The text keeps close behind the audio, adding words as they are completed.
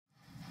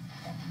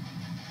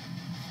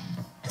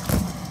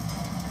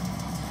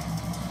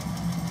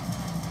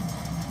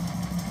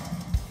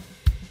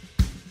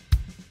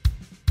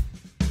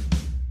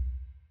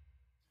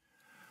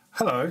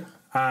Hello,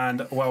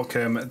 and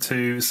welcome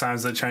to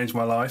Sounds That Changed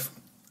My Life.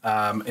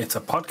 It's a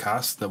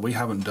podcast that we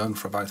haven't done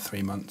for about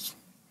 3 months.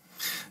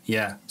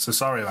 Yeah, so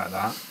sorry about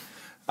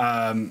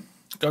that.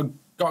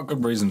 Got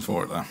good reason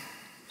for it, though.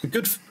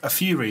 A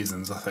few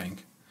reasons, I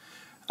think.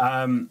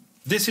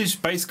 This is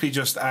basically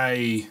just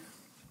a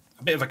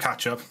bit of a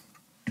catch-up.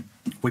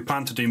 We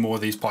plan to do more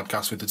of these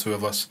podcasts with the two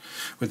of us,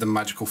 with the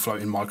magical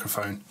floating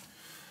microphone.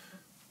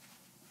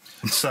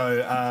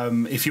 So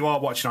if you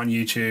are watching on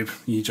YouTube,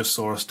 you just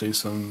saw us do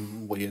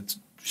some weird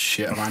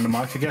shit around the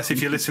mic, I guess.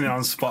 If you're listening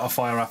on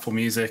Spotify or Apple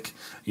Music,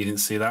 you didn't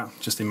see that.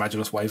 Just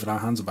imagine us waving our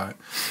hands about.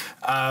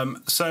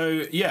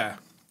 So, yeah,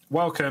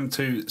 welcome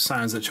to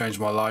Sounds That Changed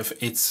My Life.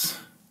 It's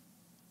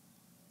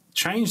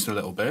changed a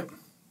little bit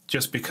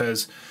just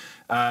because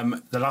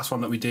the last one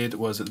that we did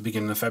was at the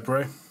beginning of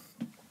February.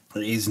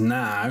 It is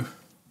now...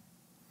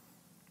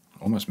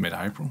 almost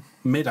mid-April.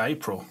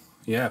 Mid-April,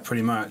 yeah,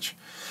 pretty much.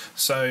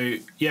 So,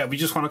 yeah, we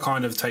just want to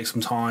kind of take some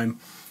time,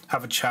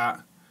 have a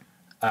chat,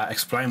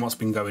 explain what's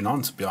been going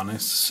on, to be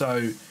honest.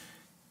 So,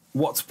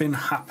 what's been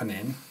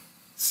happening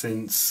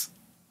since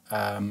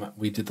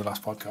we did the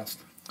last podcast?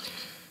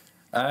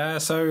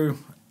 So,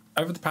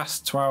 over the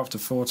past 12 to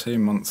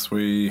 14 months,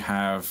 we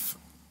have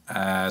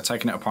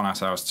taken it upon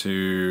ourselves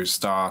to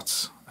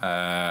start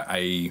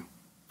a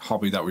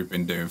hobby that we've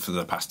been doing for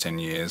the past 10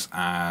 years.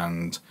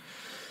 And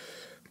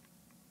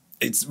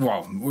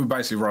we're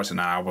basically writing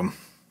an album.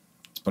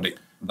 Put it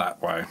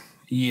that way.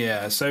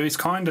 Yeah, so it's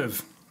kind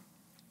of,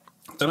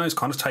 I don't know, it's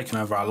kind of taken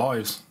over our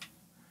lives.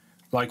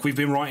 Like, we've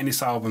been writing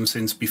this album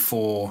since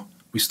before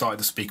we started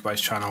the Speak Bass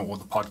channel or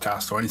the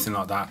podcast or anything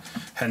like that.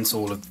 Hence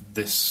all of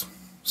this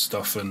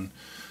stuff and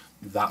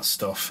that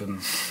stuff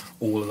and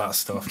all of that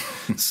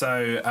stuff.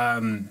 So,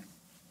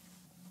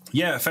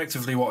 yeah,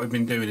 effectively what we've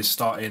been doing is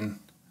starting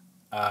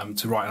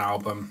to write an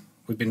album.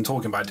 We've been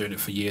talking about doing it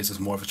for years as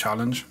more of a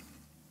challenge.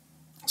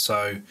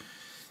 So,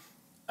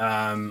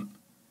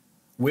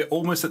 we're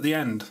almost at the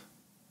end.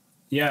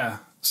 Yeah.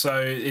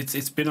 So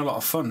it's been a lot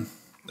of fun.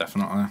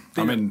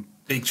 Definitely.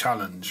 Big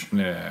challenge.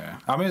 Yeah.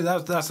 I mean,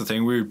 that's the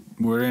thing. We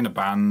were in a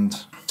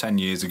band 10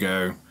 years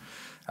ago,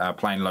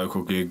 playing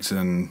local gigs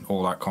and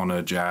all that kind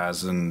of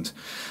jazz. And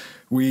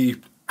we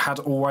had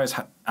always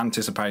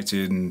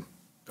anticipated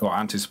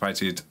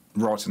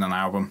writing an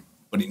album,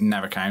 but it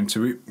never came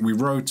to it. We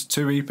wrote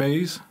 2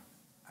 EPs,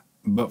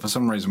 but for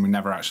some reason we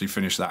never actually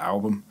finished that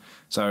album.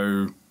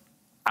 So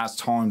as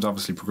time's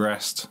obviously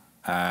progressed,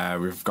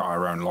 we've got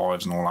our own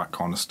lives and all that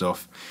kind of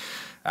stuff.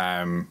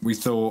 We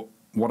thought,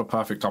 what a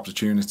perfect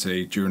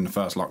opportunity during the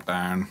first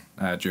lockdown,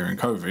 during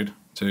COVID,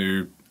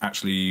 to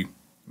actually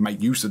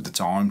make use of the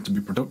time to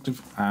be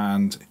productive.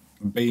 And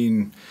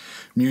being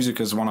music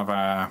as one of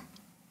our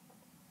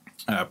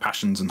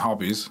passions and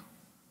hobbies,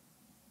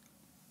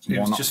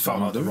 it just felt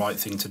like the right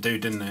thing to do,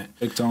 didn't it?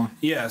 Big time.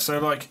 Yeah, so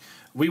like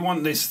we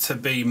want this to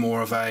be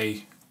more of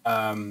a...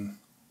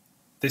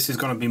 this is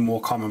going to be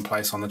more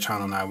commonplace on the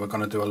channel now. We're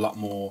going to do a lot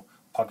more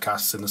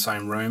podcasts in the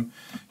same room.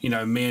 You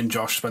know, me and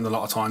Josh spend a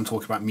lot of time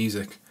talking about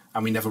music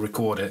and we never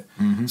record it.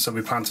 Mm-hmm. So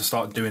we plan to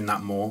start doing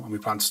that more, and we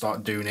plan to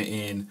start doing it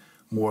in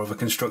more of a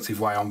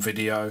constructive way on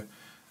video.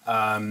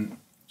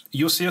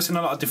 You'll see us in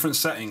a lot of different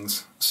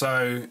settings.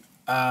 So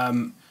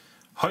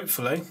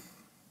hopefully,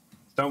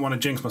 don't want to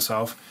jinx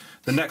myself,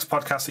 the next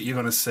podcast that you're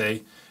going to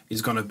see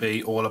is going to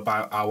be all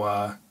about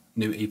our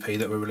new EP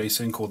that we're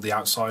releasing called The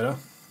Outsider.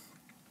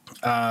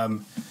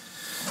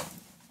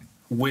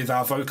 With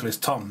our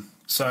vocalist Tom.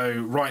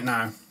 So right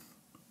now,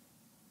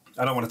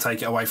 I don't want to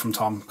take it away from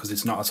Tom because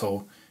it's not at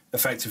all.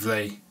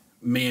 Effectively,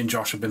 me and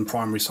Josh have been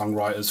primary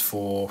songwriters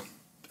for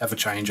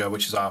Everchanger,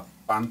 which is our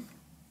band,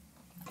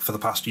 for the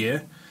past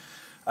year.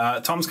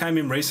 Tom's came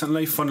in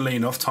recently. Funnily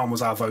enough, Tom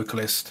was our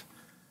vocalist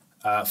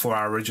for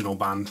our original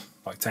band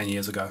like 10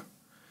 years ago.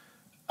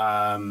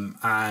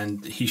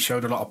 And he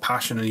showed a lot of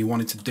passion and he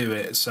wanted to do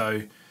it.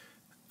 So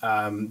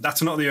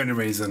that's not the only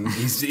reason.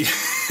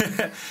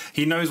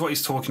 He knows what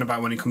he's talking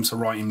about when it comes to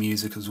writing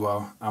music as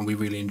well, and we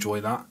really enjoy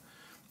that.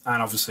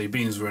 And obviously,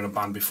 being as we were in a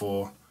band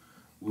before,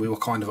 we were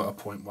kind of at a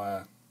point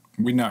where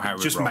we know how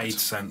it just made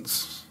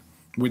sense.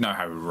 We know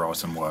how we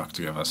write and work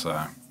together,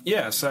 so...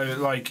 Yeah, so,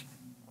 like,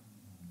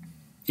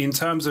 in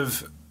terms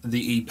of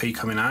the EP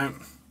coming out,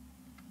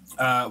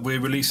 we're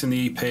releasing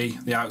the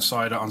EP, The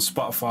Outsider, on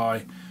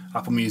Spotify,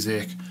 Apple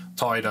Music,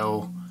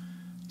 Tidal,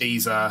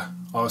 Deezer.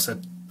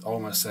 I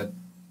almost said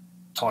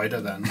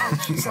Tidal then,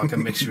 which is like a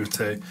mixture of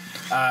two.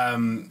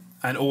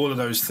 And all of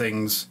those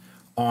things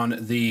on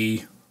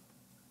the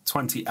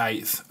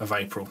 28th of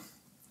April.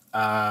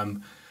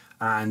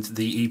 And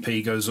the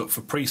EP goes up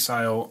for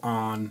pre-sale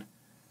on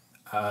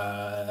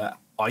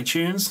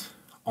iTunes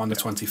on the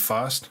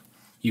 21st.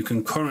 You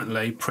can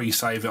currently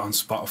pre-save it on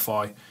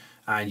Spotify,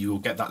 and you will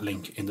get that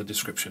link in the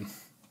description.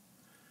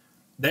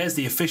 There's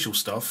the official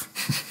stuff.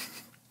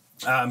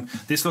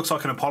 This looks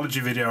like an apology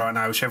video right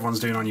now, which everyone's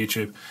doing on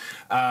YouTube.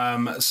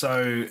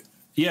 So,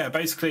 yeah,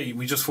 basically,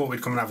 we just thought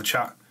we'd come and have a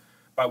chat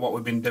about what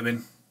we've been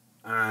doing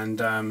and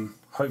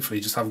hopefully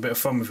just have a bit of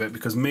fun with it,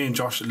 because me and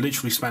Josh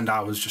literally spend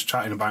hours just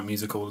chatting about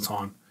music all the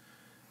time.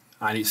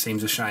 and it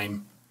seems a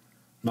shame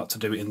not to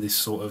do it in this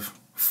sort of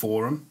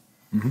forum.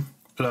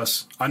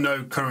 Plus, I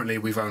know currently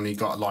we've only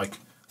got like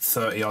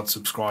 30 odd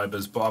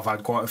subscribers, but I've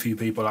had quite a few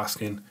people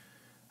asking,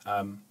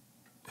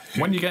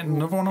 when you getting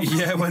another one up?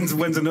 yeah,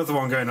 when's another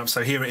one going up?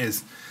 So here it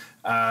is.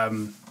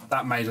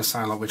 That made us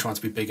sound like we're trying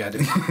to be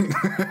big-headed.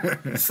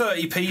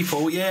 30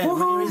 people, yeah,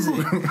 where is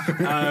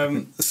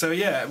it? So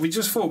yeah, we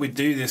just thought we'd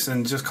do this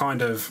and just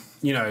kind of,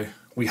 you know,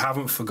 we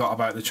haven't forgot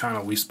about the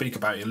channel. We speak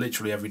about it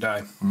literally every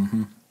day.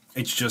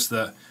 It's just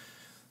that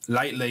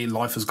lately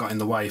life has got in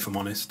the way, if I'm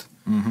honest.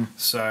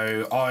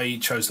 So I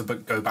chose to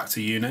go back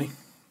to uni.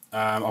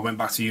 I went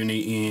back to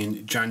uni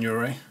in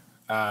January.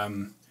 A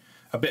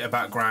bit of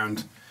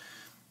background.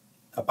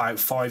 About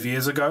 5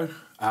 years ago,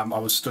 I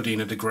was studying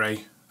a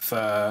degree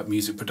for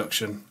music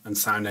production and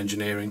sound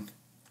engineering,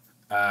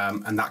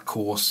 and that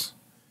course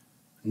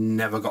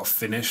never got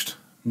finished.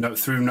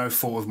 Through no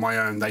fault of my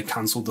own, they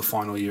cancelled the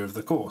final year of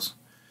the course.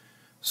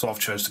 So I've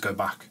chose to go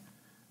back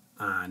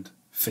and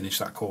finish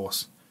that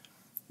course.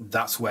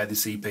 That's where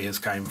this EP has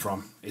came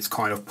from. It's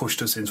kind of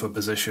pushed us into a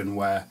position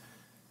where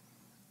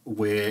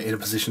we're in a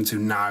position to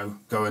now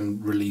go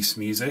and release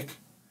music.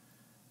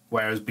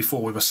 Whereas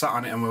before we were sat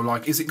on it and we were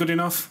like, is it good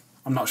enough?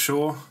 I'm not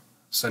sure.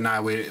 So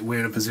now we're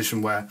in a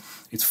position where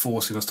it's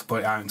forcing us to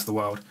put it out into the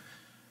world,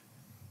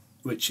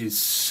 which is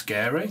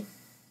scary.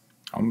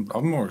 I'm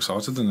more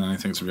excited than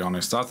anything, to be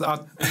honest. I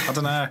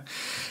don't know.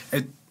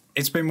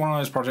 It's been one of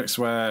those projects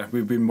where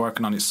we've been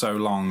working on it so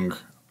long.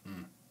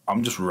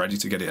 I'm just ready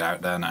to get it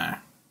out there now.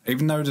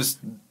 Even though there's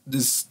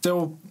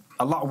still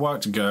a lot of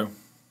work to go,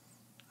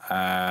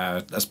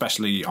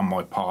 especially on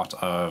my part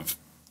of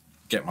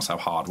getting myself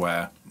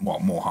hardware,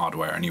 more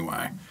hardware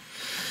anyway.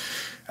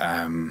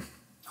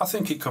 I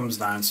think it comes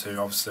down to,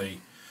 obviously,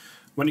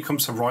 when it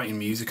comes to writing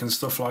music and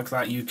stuff like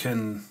that, you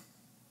can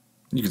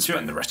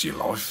spend the rest of your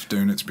life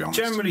doing it, to be honest.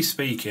 Generally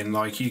speaking,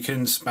 like, you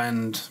can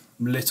spend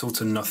little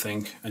to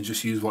nothing and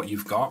just use what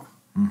you've got.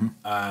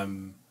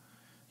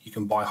 You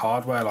can buy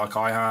hardware like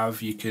I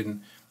have. You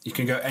can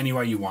go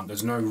anywhere you want.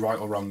 There's no right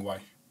or wrong way.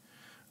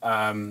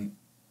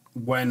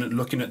 When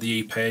looking at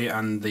the EP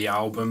and the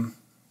album,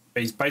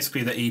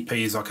 basically the EP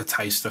is like a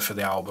taster for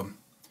the album.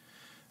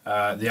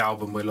 The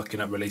album we're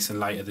looking at releasing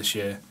later this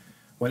year.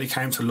 When it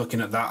came to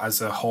looking at that as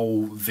a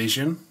whole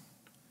vision,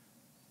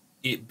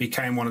 it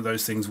became one of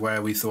those things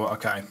where we thought,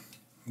 okay,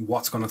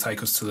 what's going to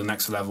take us to the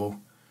next level?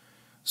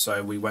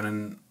 So we went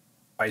and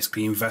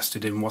basically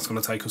invested in what's going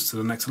to take us to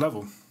the next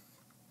level.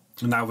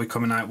 And now we're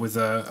coming out with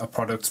a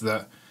product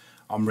that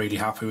I'm really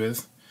happy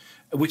with,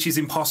 which is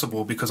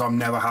impossible because I'm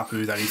never happy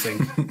with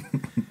anything.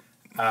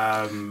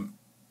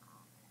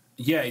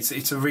 Yeah,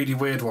 it's a really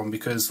weird one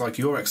because, like,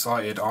 you're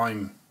excited,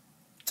 I'm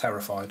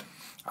terrified.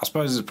 I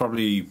suppose it's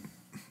probably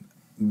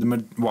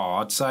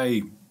I'd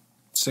say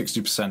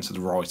 60% of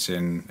the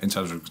writing in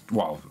terms of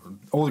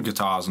all the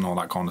guitars and all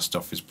that kind of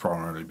stuff has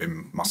primarily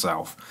been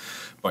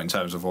myself, but in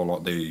terms of all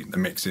like the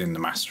mixing, the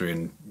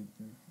mastering,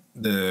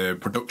 the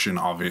production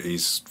of it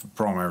is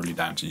primarily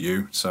down to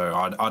you. So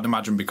I'd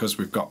imagine because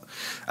we've got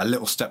a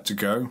little step to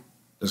go,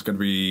 there's going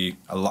to be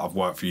a lot of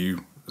work for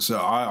you. So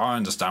I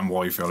understand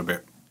why you feel a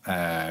bit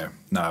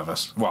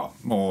nervous. Well,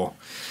 more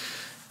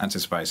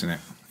anticipating it.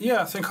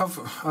 Yeah, I think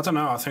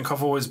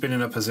I've always been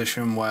in a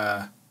position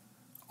where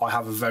I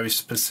have a very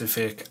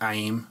specific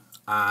aim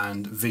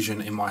and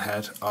vision in my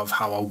head of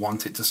how I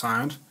want it to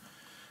sound.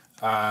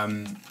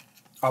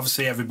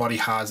 Obviously, everybody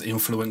has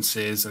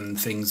influences and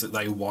things that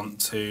they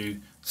want to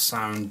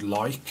sound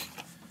like.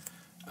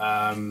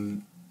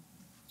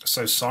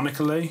 So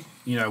sonically,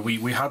 you know,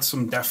 we had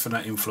some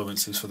definite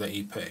influences for the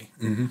EP,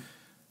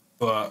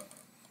 but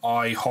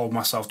I hold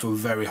myself to a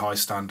very high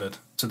standard,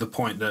 to the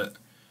point that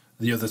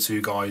the other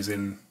two guys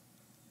in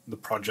the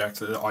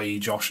project, i.e.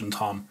 Josh and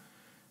Tom,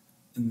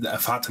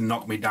 have had to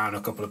knock me down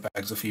a couple of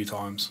pegs a few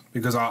times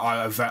because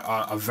I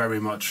very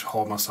much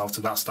hold myself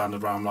to that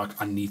standard where I'm like,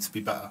 I need to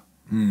be better.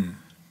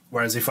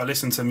 Whereas if I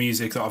listen to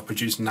music that I've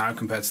produced now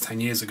compared to 10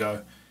 years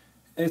ago,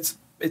 it's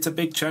a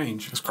big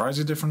change. It's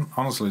crazy different,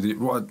 honestly.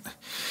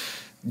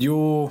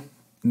 Your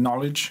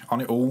knowledge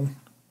on it all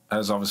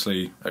has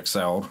obviously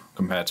excelled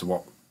compared to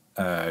what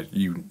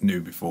you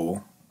knew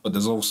before. But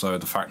there's also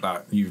the fact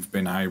that you've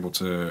been able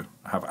to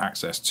have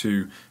access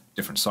to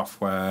different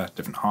software,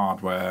 different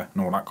hardware,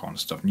 and all that kind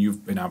of stuff. And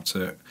you've been able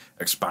to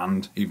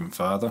expand even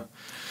further.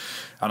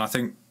 And I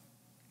think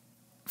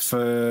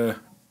for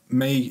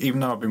me, even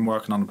though I've been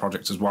working on the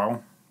project as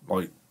well,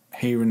 like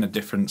hearing the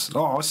difference,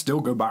 I still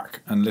go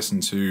back and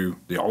listen to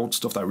the old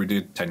stuff that we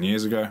did 10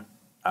 years ago.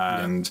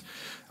 And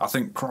I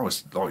think,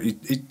 Christ, like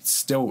it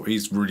still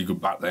is really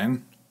good back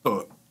then.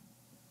 But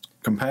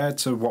compared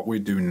to what we're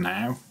doing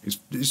now, it's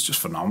just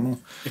phenomenal.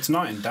 It's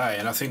night and day.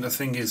 And I think the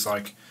thing is,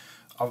 like,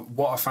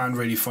 what I found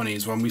really funny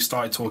is when we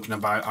started talking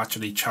about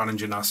actually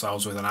challenging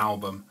ourselves with an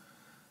album,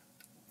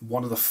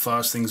 one of the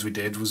first things we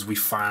did was we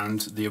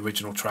found the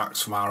original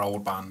tracks from our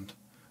old band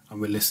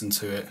and we listened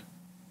to it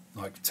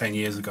like 10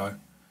 years ago.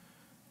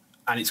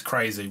 And it's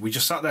crazy. We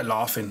just sat there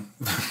laughing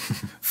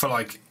for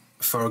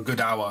a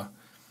good hour.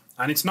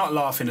 And it's not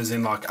laughing as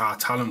in like our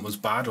talent was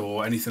bad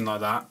or anything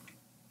like that.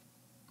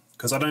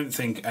 Because I don't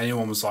think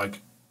anyone was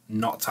like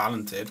not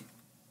talented.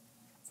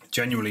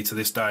 Genuinely to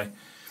this day,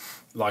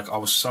 like I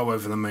was so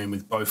over the moon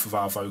with both of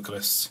our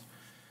vocalists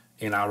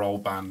in our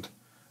old band.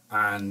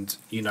 And,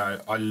 you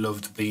know, I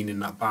loved being in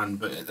that band.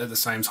 But at the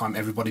same time,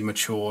 everybody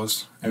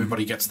matures.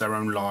 Everybody gets their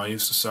own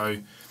lives. So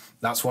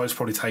that's why it's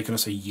probably taken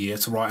us a year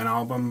to write an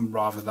album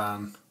rather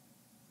than,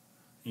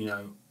 you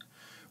know,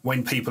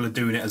 when people are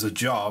doing it as a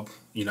job,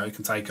 you know, it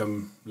can take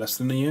them less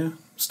than a year,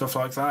 stuff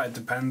like that. It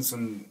depends.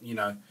 And, you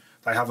know,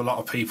 they have a lot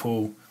of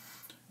people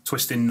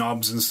twisting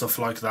knobs and stuff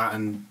like that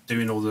and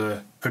doing all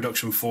the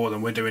production for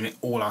them. We're doing it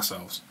all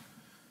ourselves,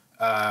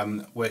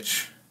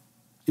 which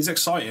is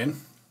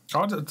exciting.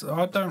 I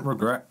don't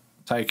regret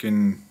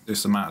taking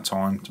this amount of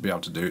time to be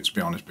able to do it, to be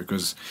honest,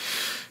 because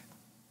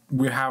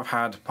we have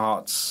had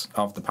parts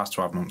of the past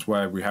 12 months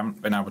where we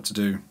haven't been able to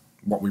do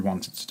what we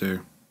wanted to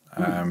do.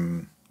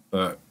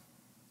 But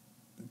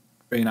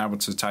being able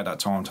to take that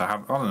time to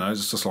have, I don't know,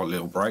 it's just like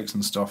little breaks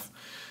and stuff.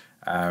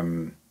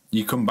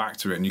 You come back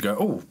to it and you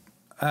go,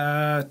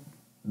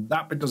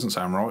 that bit doesn't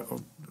sound right.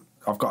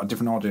 I've got a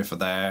different idea for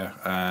there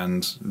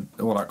and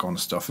all that kind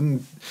of stuff.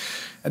 And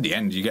at the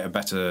end, you get a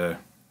better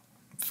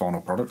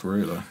final product,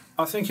 really.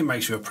 I think it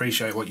makes you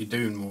appreciate what you're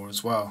doing more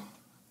as well.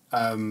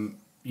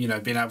 You know,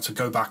 being able to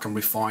go back and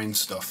refine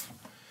stuff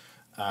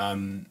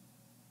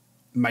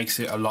makes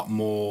it a lot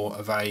more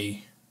of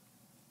a,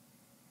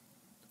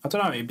 I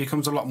don't know, it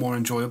becomes a lot more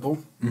enjoyable.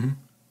 Mm-hmm.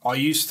 I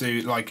used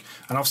to, like,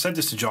 and I've said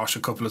this to Josh a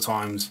couple of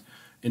times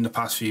in the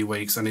past few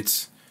weeks, and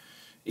it's,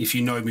 if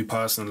you know me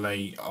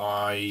personally,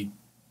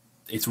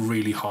 it's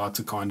really hard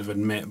to kind of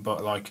admit,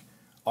 but, like,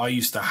 I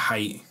used to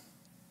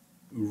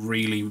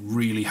really,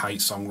 really hate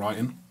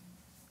songwriting.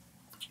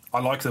 I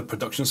like the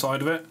production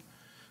side of it.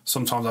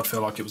 Sometimes I'd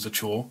feel like it was a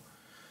chore,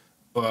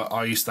 but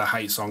I used to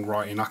hate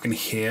songwriting. I can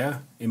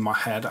hear in my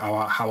head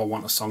how I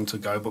want a song to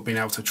go, but being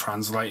able to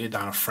translate it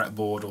down a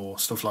fretboard or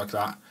stuff like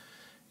that,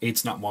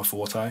 it's not my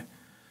forte.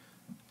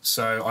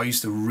 So I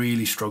used to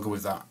really struggle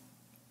with that.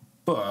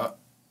 But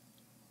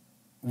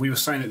we were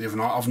saying it the other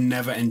night, I've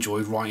never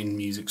enjoyed writing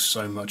music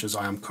so much as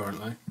I am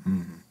currently.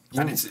 Mm-hmm.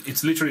 And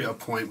it's literally at a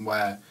point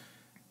where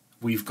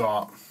we've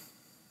got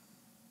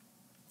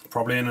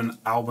probably an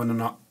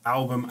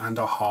album and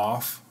a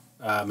half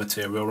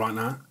material right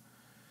now.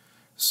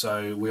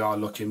 So we are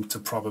looking to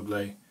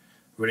probably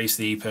release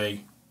the EP,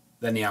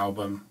 then the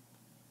album,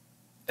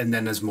 and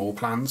then there's more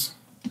plans.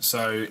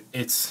 So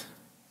it's,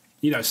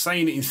 you know,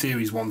 saying it in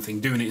theory is one thing,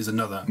 doing it is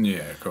another.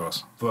 Yeah, of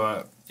course.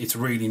 But it's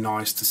really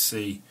nice to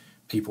see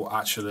people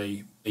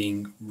actually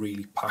being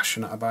really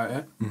passionate about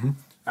it. Mm-hmm.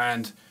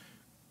 And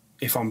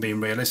if I'm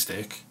being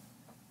realistic,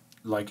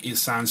 like, it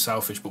sounds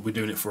selfish, but we're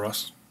doing it for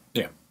us.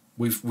 Yeah.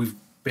 We've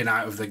been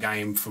out of the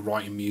game for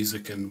writing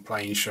music and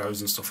playing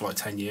shows and stuff for like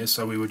 10 years.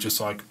 So we were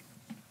just like,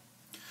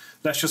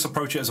 let's just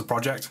approach it as a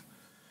project,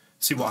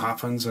 see what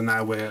happens. And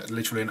now we're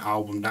literally an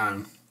album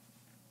down.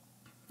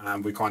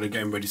 And we're kind of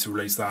getting ready to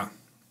release that.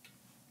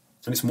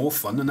 And it's more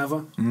fun than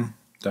ever.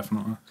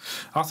 Definitely.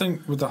 I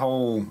think with the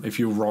whole, if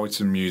you're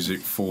writing music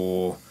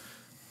for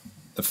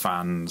the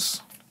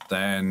fans,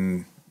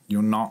 then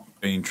you're not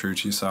being true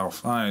to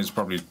yourself. It's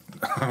probably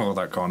all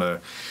that kind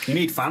of... You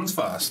need fans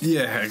first.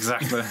 Yeah,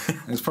 exactly.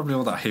 It's probably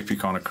all that hippie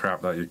kind of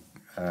crap that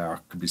I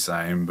could be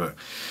saying. But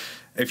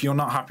if you're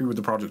not happy with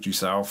the project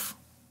yourself,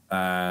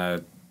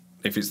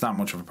 if it's that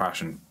much of a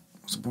passion,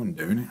 what's the point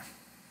in doing it?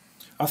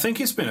 I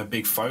think it's been a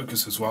big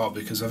focus as well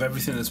because of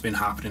everything that's been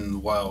happening in the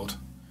world.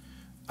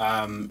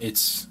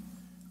 It's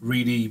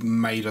really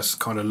made us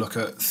kind of look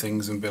at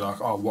things and be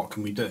like, oh, what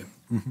can we do?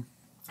 Mm-hmm.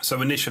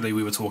 So initially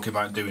we were talking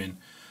about doing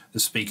the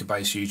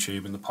speaker-based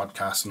YouTube and the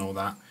podcast and all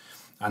that.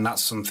 And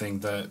that's something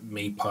that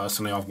me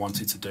personally I've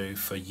wanted to do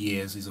for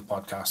years, is a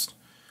podcast.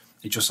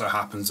 It just so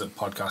happens that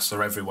podcasts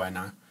are everywhere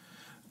now.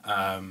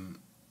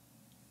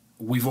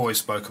 We've always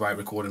spoke about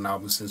recording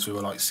albums since we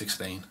were like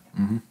 16.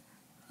 Mm-hmm.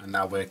 And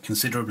now we're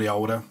considerably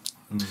older.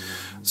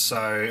 Mm-hmm.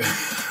 So,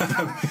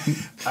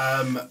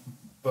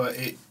 but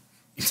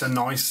it's a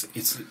nice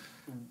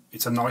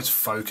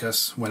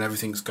focus when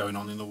everything's going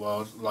on in the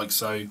world. Like,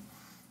 so,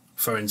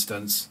 for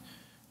instance,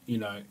 you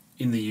know,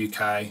 in the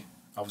UK,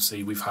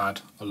 obviously we've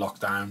had a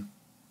lockdown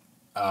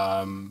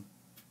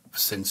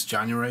since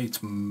January. It's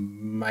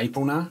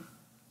April now.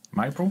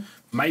 April?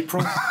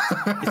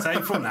 It's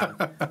April now.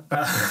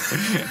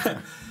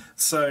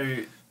 So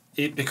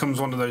it becomes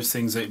one of those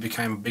things that it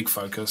became a big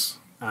focus,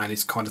 and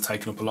it's kind of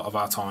taken up a lot of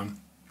our time.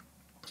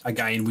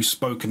 Again, we've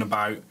spoken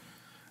about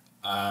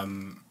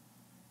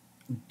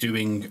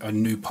doing a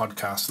new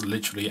podcast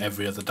literally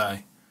every other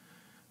day.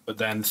 But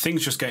then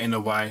things just get in the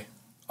way.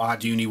 I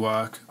had uni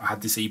work, I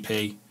had this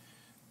EP,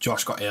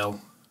 Josh got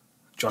ill,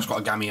 Josh got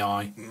a gammy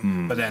eye,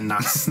 but then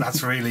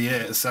that's really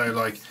it. So,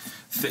 like,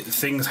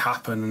 things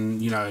happen,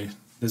 and, you know,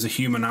 there's a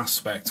human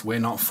aspect. We're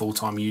not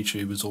full-time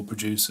YouTubers or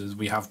producers.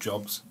 We have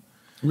jobs.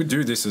 We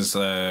do this as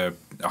a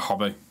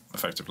hobby,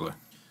 effectively.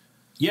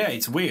 Yeah,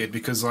 it's weird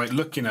because, like,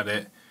 looking at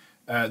it,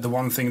 the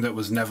one thing that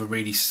was never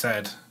really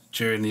said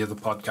during the other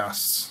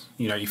podcasts,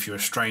 you know, if you're a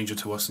stranger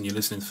to us and you're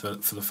listening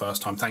for the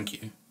first time, thank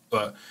you.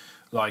 But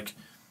like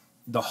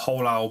the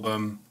whole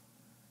album,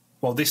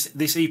 well, this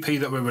EP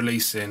that we're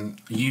releasing,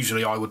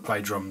 usually I would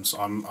play drums.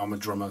 I'm a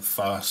drummer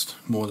first,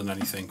 more than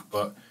anything.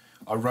 But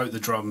I wrote the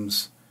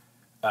drums,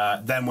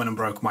 then went and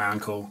broke my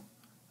ankle,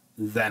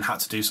 then had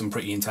to do some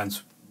pretty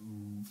intense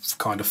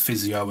kind of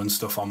physio and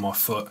stuff on my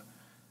foot.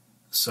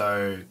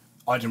 So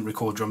I didn't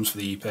record drums for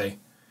the EP,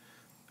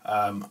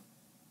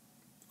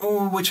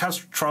 which has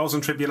trials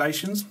and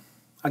tribulations,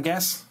 I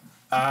guess,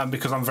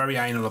 because I'm very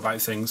anal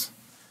about things.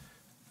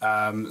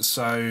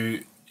 So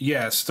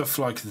yeah, stuff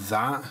like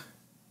that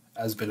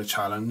has been a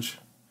challenge.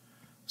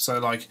 So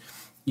like,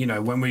 you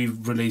know, when we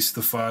released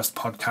the first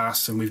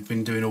podcast and we've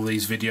been doing all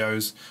these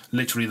videos,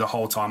 literally the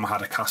whole time I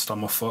had a cast on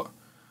my foot.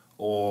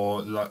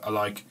 Or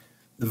like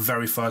the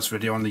very first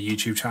video on the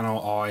YouTube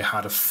channel, I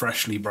had a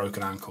freshly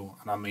broken ankle.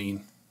 And I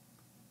mean,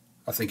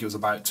 I think it was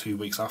about 2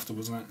 weeks after,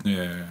 wasn't it?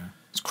 Yeah.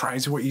 It's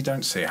crazy what you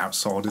don't see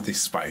outside of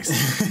this space.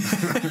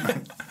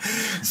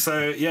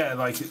 So yeah,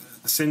 like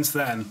since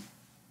then,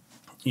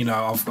 you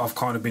know, I've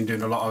kind of been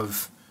doing a lot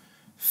of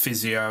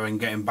physio and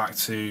getting back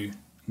to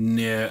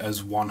near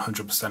as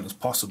 100% as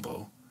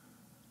possible.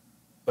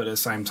 But at the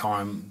same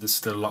time, there's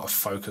still a lot of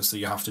focus that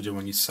you have to do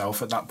on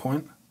yourself at that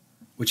point,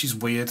 which is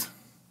weird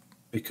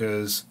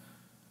because,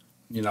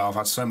 you know, I've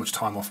had so much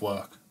time off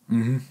work.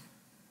 Mm-hmm.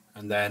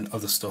 And then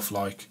other stuff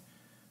like,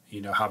 you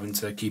know, having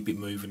to keep it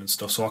moving and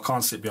stuff. So I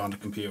can't sit behind a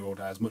computer all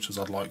day as much as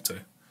I'd like to.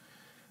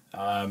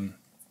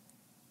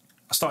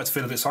 I started to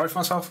feel a bit sorry for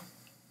myself.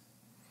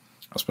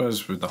 I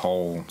suppose with the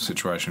whole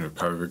situation of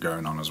COVID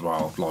going on as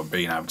well, like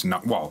being able to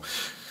not, well,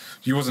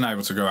 you wasn't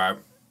able to go out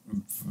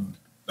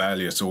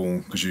barely at all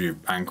because of your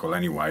ankle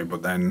anyway,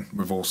 but then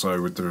with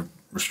also with the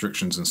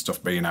restrictions and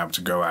stuff, being able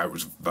to go out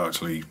was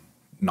virtually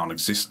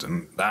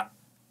non-existent. That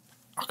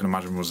I can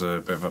imagine was a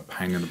bit of a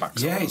pain in the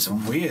backside. Yeah, it's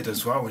weird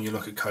as well when you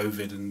look at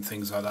COVID and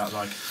things like that.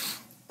 Like,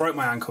 broke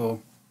my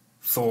ankle,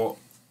 thought,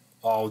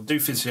 I'll do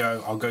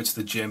physio, I'll go to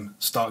the gym,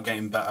 start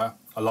getting better.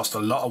 I lost a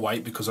lot of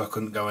weight because I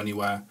couldn't go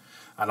anywhere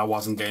and I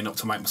wasn't getting up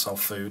to make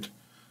myself food.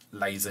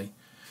 Lazy.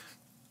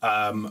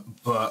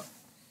 But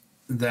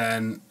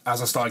then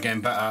as I started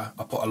getting better,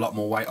 I put a lot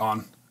more weight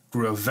on,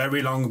 grew a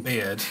very long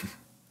beard,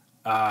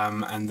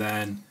 and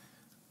then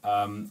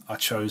I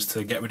chose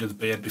to get rid of the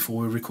beard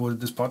before we recorded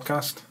this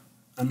podcast.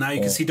 And now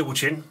you can see double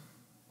chin.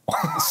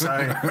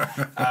 So,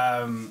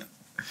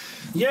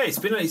 yeah, it's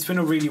been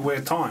a really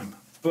weird time.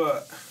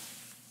 But,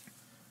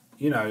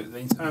 you know,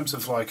 in terms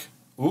of like,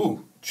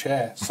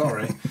 chair,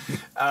 sorry.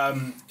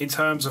 In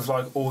terms of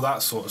like all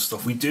that sort of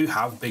stuff, we do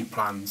have big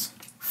plans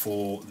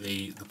for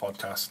the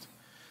podcast.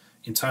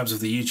 In terms of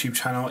the YouTube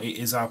channel, it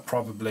is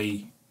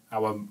probably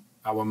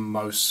our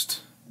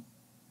most...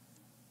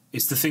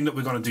 It's the thing that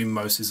we're going to do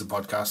most is the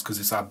podcast because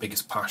it's our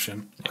biggest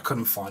passion. I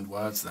couldn't find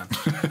words then.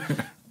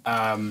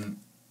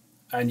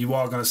 And you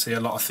are going to see a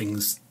lot of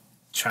things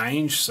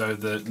change. So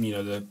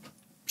the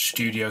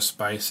studio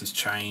space has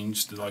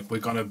changed. Like we're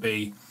going to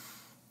be,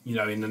 you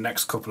know, in the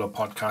next couple of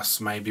podcasts,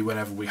 maybe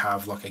whenever we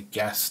have like a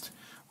guest,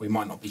 we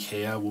might not be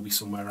here. We'll be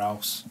somewhere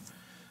else.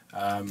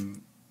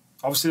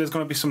 Obviously, there's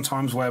going to be some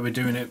times where we're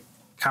doing it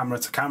camera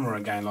to camera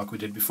again, like we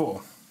did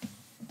before.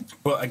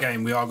 But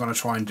again, we are going to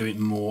try and do it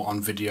more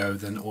on video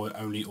than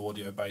only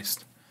audio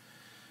based.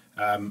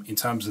 In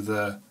terms of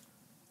the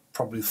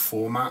probably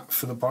format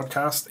for the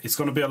podcast, it's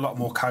going to be a lot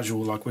more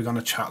casual. Like we're going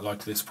to chat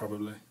like this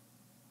probably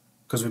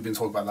because we've been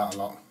talking about that a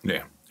lot.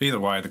 Yeah. Either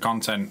way, the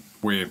content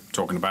we're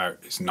talking about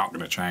is not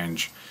going to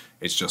change.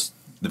 It's just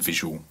the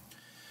visual.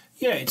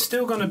 Yeah, it's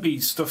still going to be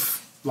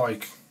stuff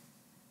like,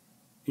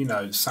 you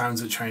know,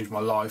 sounds that changed my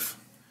life.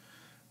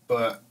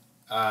 But,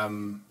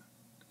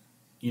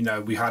 you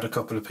know, we had a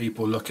couple of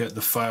people look at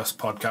the first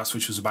podcast,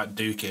 which was about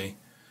Dookie,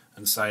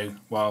 and say,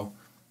 well,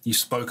 you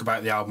spoke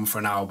about the album for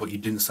an hour, but you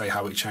didn't say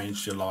how it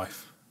changed your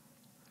life.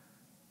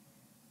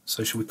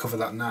 So should we cover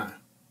that now?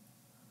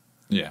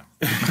 Yeah.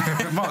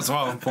 Might as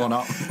well. Why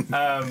not?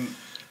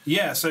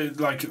 Yeah, so,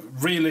 like,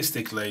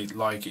 realistically,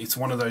 like, it's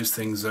one of those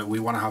things that we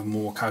want to have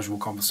more casual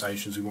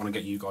conversations. We want to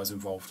get you guys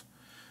involved.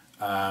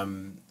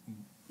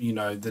 You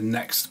know, the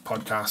next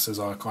podcast, as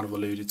I kind of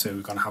alluded to,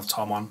 we're going to have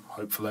Tom on,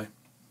 hopefully.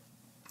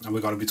 And we're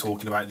going to be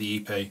talking about the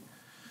EP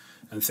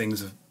and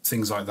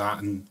things like that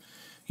and,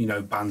 you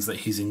know, bands that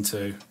he's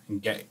into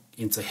and get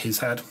into his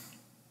head.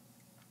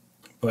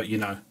 But, you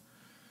know,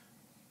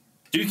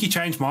 Dookie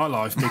changed my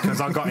life because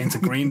I got into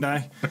Green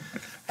Day.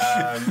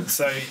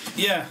 So,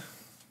 yeah.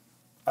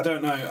 I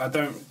don't know. I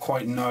don't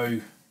quite know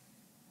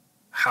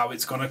how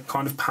it's going to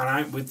kind of pan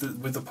out with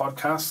the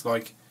podcast.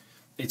 Like,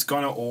 it's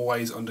going to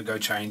always undergo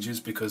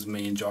changes because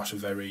me and Josh are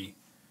very...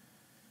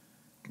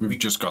 We've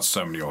just got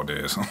so many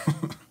ideas.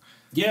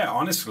 Yeah,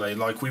 honestly.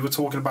 Like, we were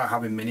talking about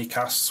having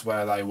mini-casts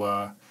where they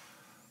were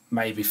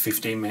maybe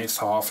 15 minutes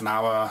to half an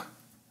hour.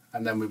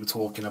 And then we were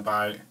talking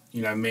about,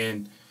 you know, me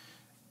and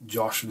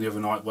Josh the other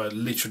night were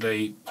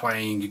literally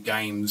playing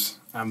games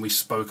and we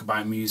spoke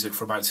about music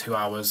for about 2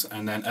 hours,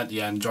 and then at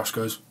the end Josh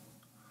goes,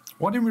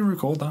 why didn't we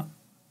record that?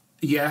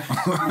 Yeah.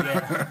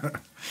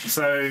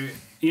 So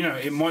you know,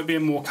 it might be a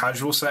more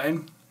casual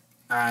setting,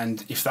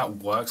 and if that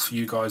works for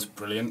you guys,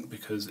 brilliant,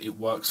 because it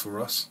works for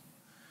us.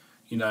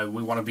 You know,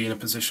 we want to be in a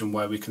position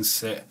where we can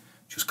sit,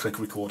 just click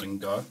record and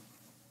go.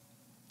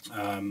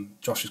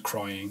 Josh is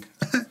crying.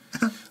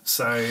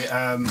 So,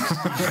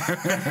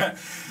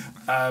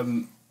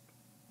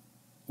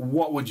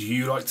 what would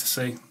you like to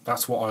see?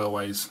 That's what I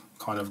always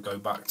kind of go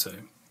back to.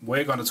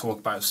 We're going to talk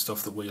about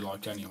stuff that we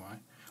like anyway.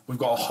 We've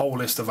got a whole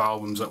list of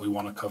albums that we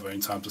want to cover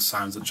in terms of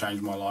sounds that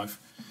changed my life.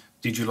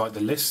 Did you like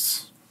the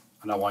lists?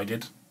 I know I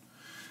did.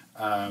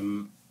 But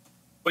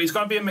it's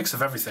going to be a mix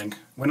of everything.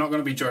 We're not going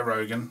to be Joe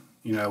Rogan.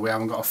 You know, we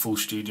haven't got a full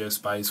studio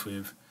space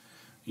with,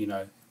 you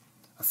know,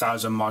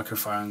 1,000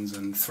 microphones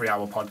and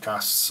 3-hour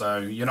podcasts, so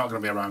you're not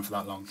going to be around for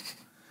that long.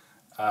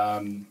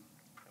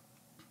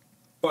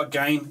 But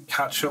again,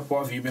 catch up.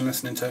 What have you been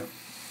listening to?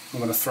 I'm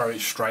going to throw it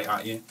straight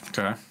at you.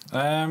 Okay.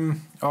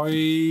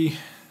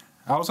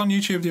 I was on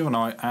YouTube the other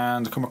night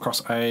and come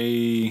across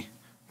a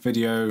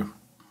video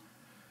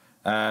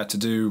to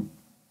do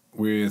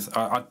with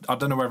I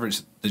don't know whether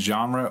it's the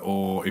genre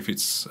or if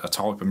it's a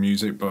type of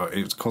music, but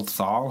it's called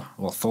Thal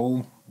or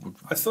Thul.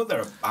 I thought they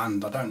were a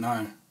band. I don't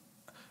know.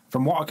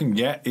 From what I can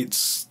get,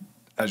 it's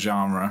a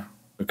genre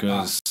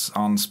because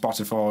on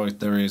Spotify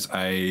there is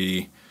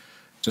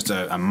just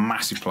a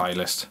massive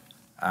playlist,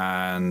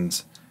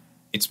 and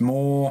it's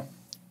more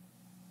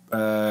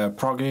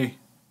proggy,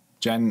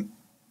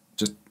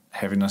 just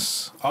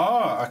heaviness.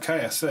 Oh,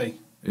 okay, I see.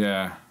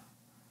 Yeah.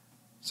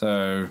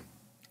 So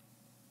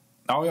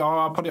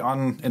I put it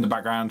on in the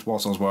background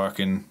whilst I was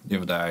working the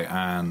other day,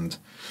 and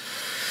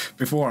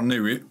before I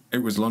knew it, it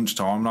was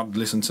lunchtime, and I'd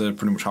listened to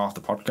pretty much half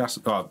the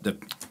podcast. The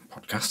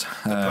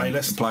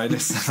playlist. The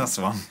playlist. That's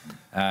the one.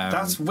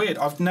 That's weird.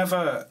 I've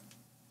never.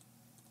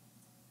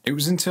 It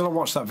was until I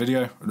watched that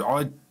video.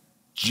 I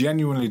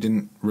genuinely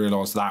didn't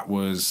realise that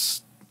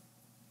was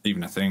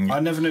even a thing. I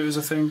never knew it was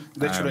a thing,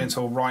 literally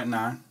until right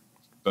now.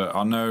 But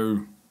I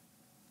know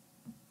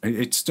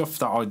it's stuff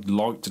that I'd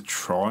like to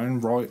try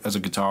and write as a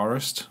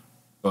guitarist,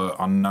 but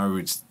I know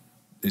it's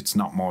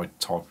not my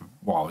type of...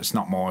 Well, it's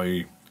not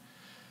my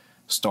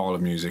style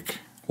of music.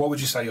 What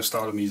would you say your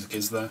style of music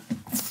is, though?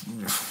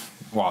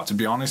 Well, to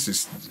be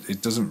honest,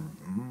 it doesn't...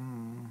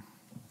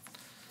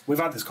 We've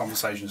had this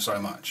conversation so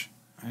much.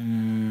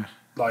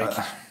 Like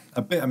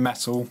a bit of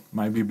metal,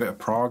 maybe a bit of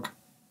prog,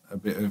 a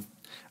bit of...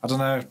 I don't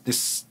know,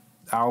 this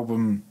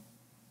album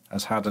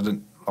has had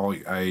an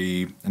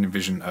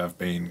envision of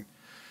being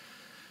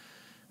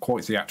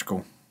quite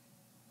theatrical.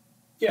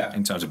 Yeah.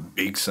 In terms of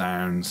big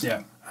sounds.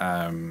 Yeah.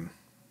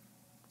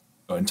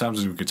 But in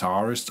terms of a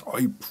guitarist,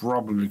 I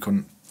probably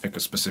couldn't pick a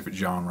specific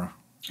genre.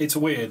 It's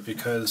weird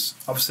because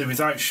obviously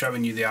without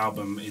showing you the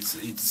album,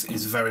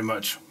 it's very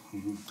much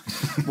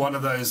one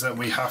of those that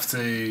we have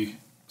to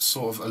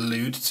sort of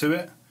allude to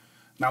it.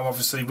 Now,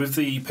 obviously, with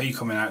the EP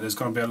coming out, there's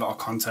going to be a lot of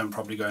content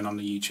probably going on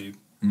the YouTube.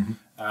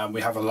 Mm-hmm.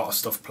 We have a lot of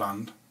stuff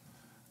planned.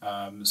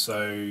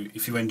 So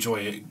if you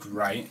enjoy it,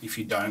 great. If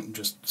you don't,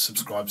 just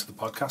subscribe to the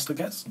podcast, I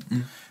guess.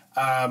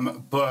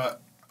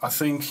 But I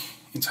think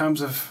in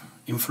terms of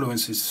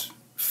influences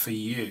for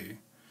you,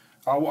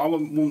 I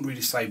won't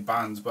really say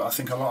bands, but I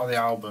think a lot of the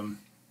album,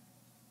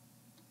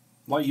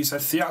 like you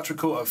said,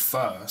 theatrical at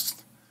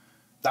first,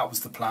 that was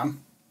the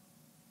plan.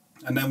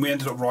 And then we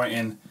ended up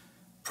writing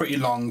pretty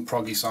long,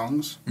 proggy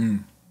songs.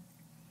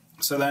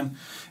 So then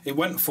it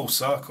went full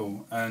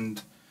circle,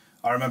 and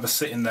I remember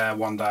sitting there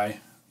one day,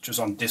 just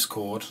on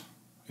Discord.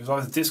 It was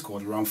either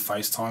Discord or we were on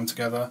FaceTime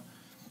together,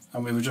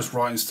 and we were just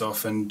writing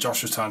stuff, and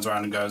Josh just turns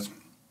around and goes,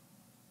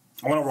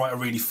 I want to write a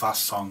really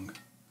fast song.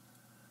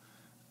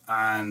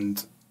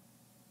 And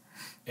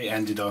it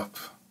ended up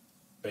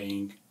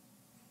being...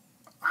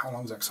 How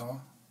long is XR?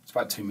 It's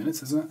about 2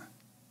 minutes, isn't it?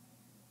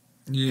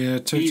 Yeah,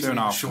 two and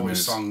a half the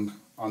shortest song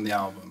on the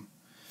album.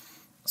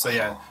 So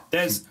yeah,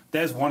 there's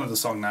one of the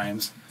song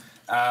names.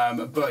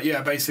 But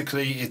yeah,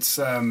 basically it's...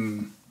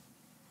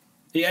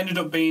 it ended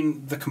up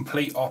being the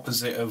complete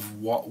opposite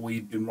of what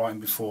we'd been writing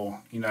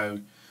before. You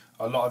know,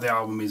 a lot of the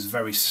album is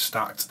very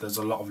stacked. There's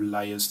a lot of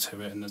layers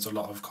to it, and there's a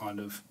lot of kind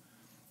of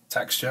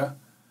texture.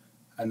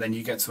 And then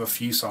you get to a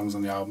few songs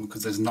on the album,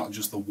 because there's not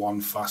just the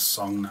one fast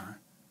song now.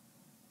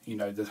 You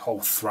know, the whole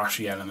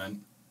thrashy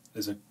element.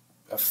 There's a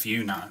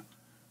few now.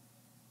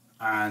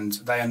 And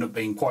they end up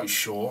being quite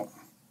short,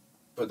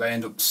 but they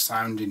end up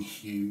sounding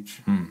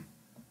huge. And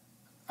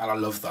I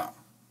love that.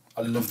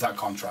 I love that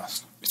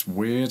contrast. It's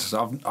weird.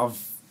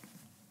 I've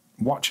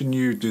watching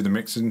you do the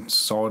mixing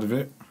side of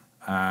it,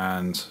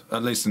 and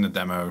at least in the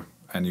demo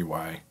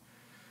anyway,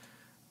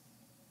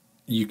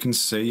 you can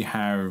see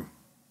how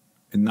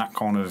in that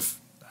kind of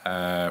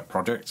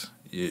project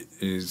it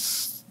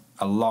is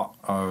a lot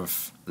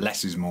of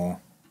less is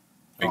more.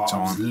 Big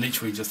time. I was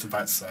literally just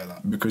about to say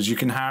that. Because you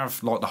can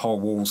have like the whole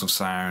walls of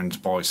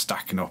sound by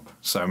stacking up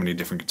so many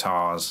different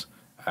guitars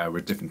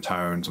with different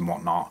tones and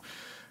whatnot,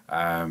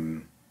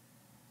 and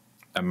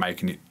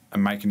making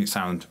it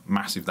sound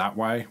massive that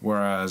way.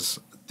 Whereas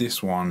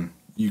this one,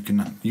 you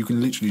can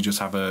literally just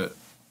have a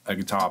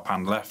guitar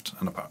panned left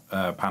and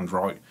a panned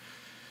right.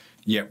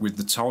 Yet with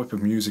the type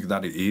of music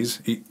that it is,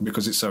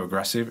 because it's so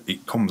aggressive,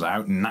 it comes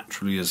out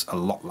naturally as a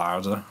lot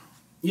louder.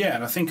 Yeah,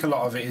 and I think a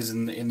lot of it is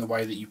in the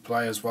way that you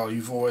play as well.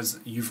 You've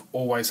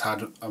always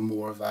had a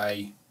more of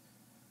an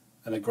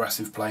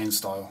aggressive playing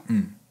style.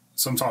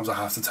 Sometimes I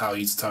have to tell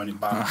you to tone it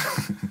back.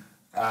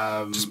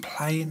 Just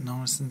play it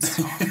nice and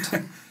soft.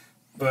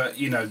 But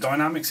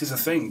dynamics is a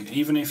thing.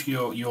 Even if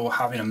you're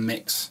having a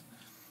mix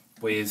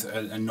with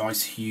a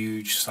nice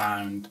huge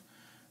sound,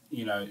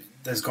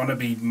 there's going to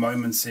be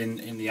moments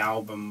in the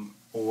album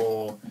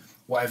or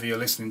whatever you're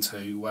listening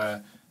to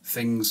where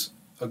things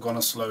are going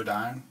to slow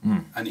down.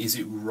 And is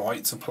it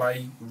right to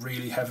play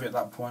really heavy at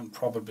that point?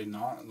 Probably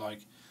not. Like,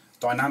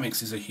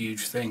 dynamics is a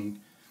huge thing,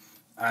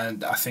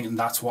 and I think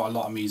that's what a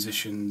lot of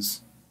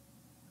musicians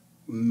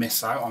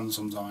miss out on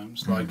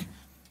sometimes. Like,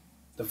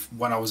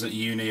 when I was at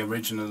uni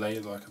originally,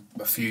 like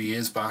a few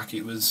years back,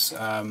 it was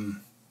a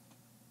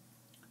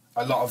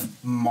lot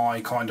of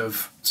my kind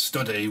of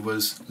study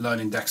was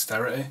learning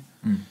dexterity,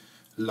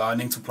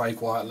 learning to play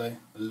quietly,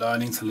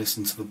 learning to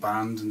listen to the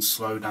band and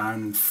slow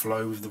down and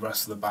flow with the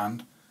rest of the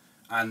band.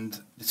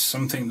 And it's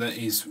something that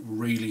is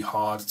really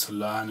hard to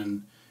learn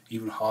and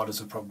even harder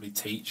to probably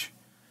teach.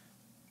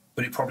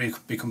 But it probably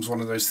becomes one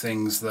of those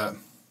things that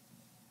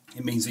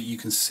it means that you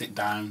can sit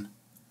down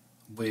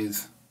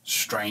with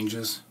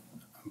strangers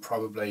and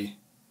probably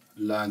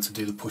learn to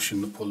do the push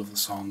and the pull of the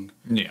song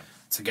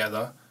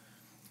together.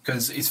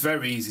 Because it's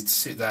very easy to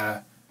sit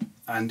there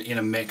and in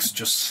a mix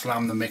just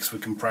slam the mix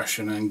with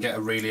compression and get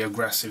a really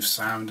aggressive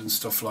sound and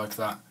stuff like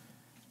that.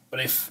 But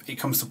if it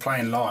comes to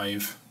playing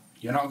live,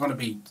 you're not going to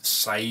be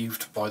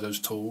saved by those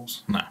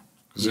tools. No.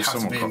 You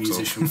have to be a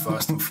musician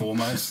first and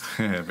foremost.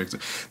 Yeah,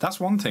 that's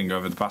one thing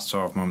over the past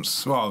 12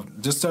 months. Well,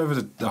 just over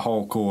the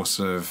whole course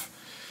of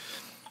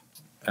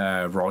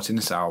writing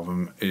this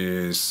album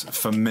is,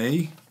 for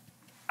me,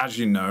 as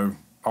you know,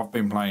 I've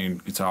been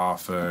playing guitar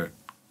for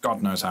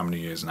God knows how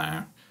many years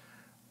now.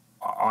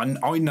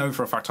 I know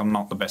for a fact I'm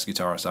not the best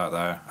guitarist out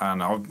there,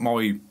 and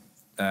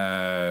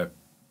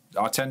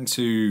I tend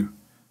to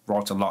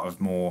write a lot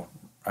of more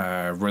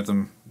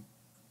rhythm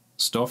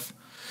stuff,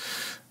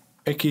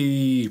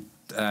 icky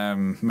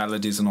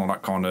melodies and all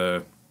that kind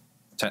of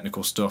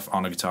technical stuff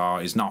on a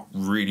guitar is not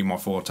really my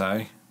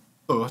forte,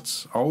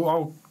 but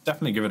I'll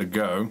definitely give it a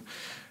go.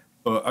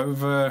 But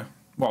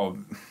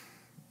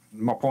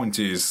my point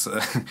is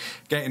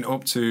getting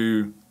up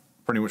to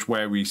pretty much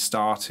where we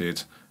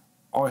started,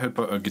 I had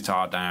put a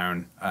guitar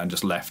down and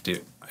just left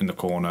it in the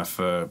corner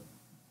for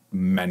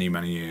many,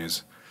 many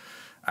years.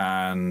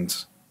 And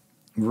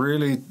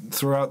really,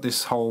 throughout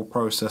this whole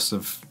process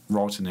of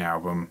writing the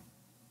album,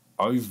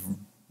 I've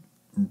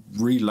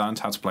relearned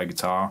how to play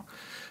guitar.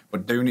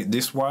 But doing it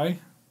this way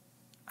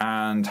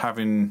and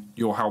having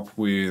your help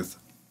with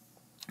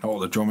all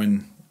the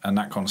drumming and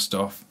that kind of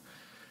stuff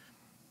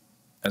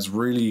has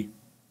really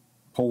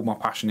pulled my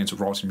passion into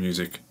writing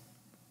music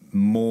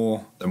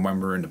more than when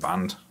we were in the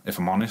band, if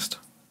I'm honest.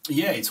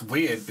 Yeah, it's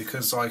weird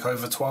because like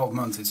over 12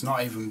 months, it's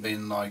not even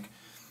been like...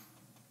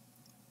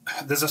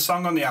 There's a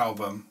song on the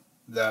album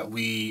that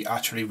we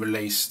actually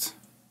released...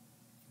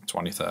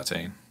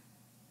 2013.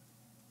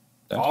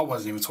 Dead? I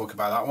wasn't even talking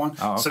about that one.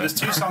 Oh, okay. So there's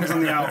two songs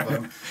on the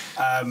album.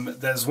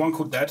 There's one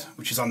called Dead,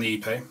 which is on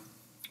the EP.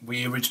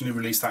 We originally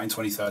released that in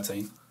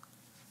 2013.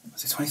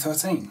 Was it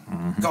 2013?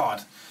 Mm-hmm.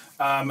 God.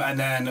 And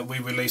then we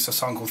released a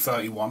song called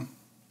 31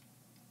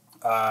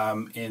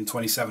 in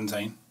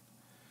 2017.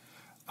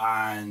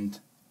 And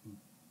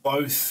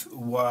both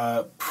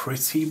were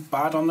pretty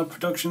bad on the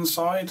production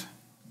side.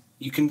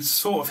 You can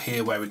sort of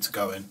hear where it's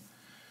going.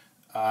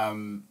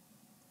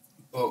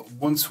 But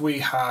once we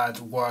had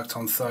worked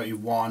on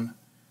 31,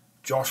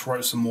 Josh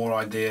wrote some more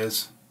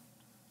ideas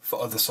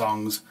for other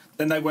songs.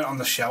 Then they went on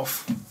the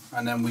shelf,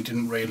 and then we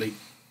didn't really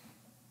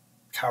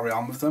carry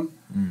on with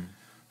them.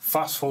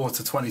 Fast forward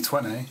to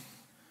 2020,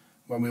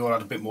 when we all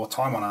had a bit more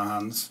time on our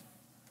hands,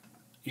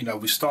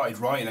 we started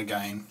writing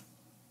again.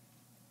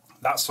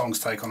 That song's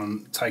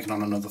taken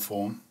on another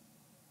form.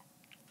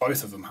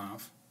 Both of them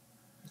have.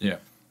 Yeah.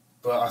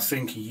 But I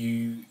think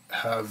you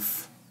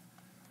have,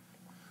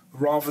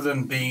 rather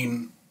than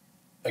being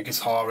a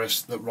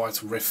guitarist that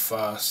writes a riff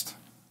first,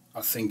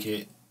 I think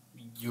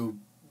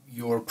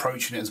you're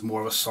approaching it as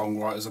more of a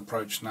songwriter's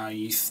approach now.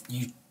 You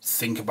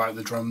think about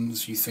the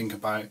drums, you think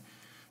about,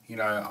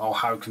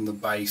 how can the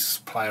bass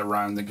play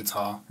around the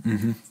guitar.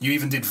 Mm-hmm. You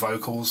even did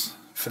vocals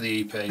for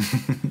the EP.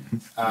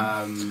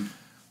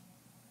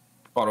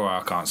 By the way,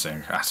 I can't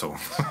sing at all.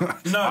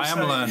 No, I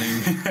am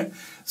learning.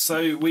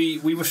 So we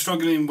were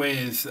struggling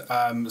with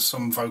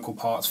some vocal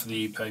parts for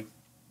the EP.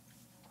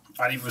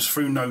 And it was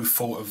through no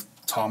fault of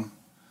Tom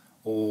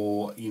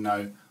or,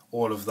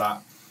 all of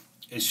that.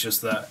 It's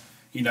just that,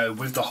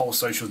 with the whole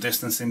social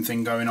distancing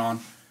thing going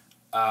on,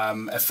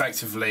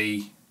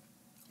 effectively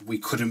we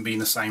couldn't be in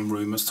the same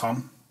room as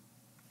Tom.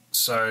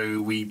 So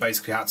we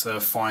basically had to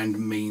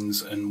find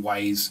means and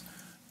ways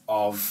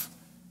of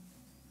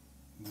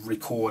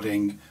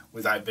recording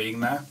without being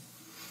there.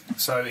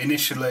 So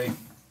initially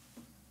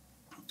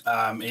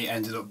it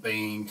ended up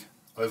being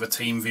over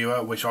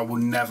TeamViewer, which I will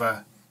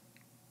never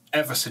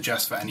ever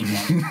suggest for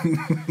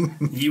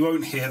anyone. You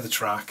won't hear the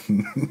track.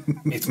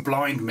 It's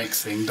blind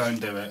mixing. Don't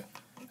do it.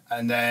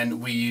 And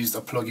then we used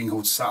a plugin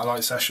called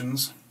Satellite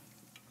Sessions.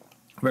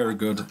 Very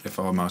good, if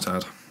I might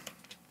add.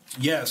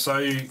 Yeah,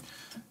 so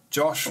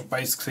Josh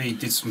basically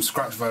did some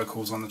scratch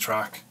vocals on the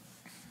track,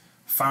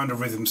 found a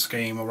rhythm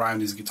scheme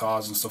around his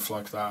guitars and stuff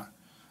like that,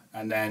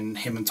 and then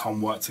him and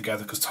Tom worked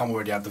together because Tom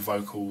already had the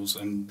vocals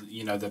and,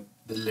 you know, the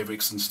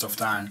lyrics and stuff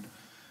down.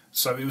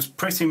 So it was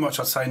pretty much,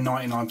 I'd say,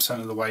 99%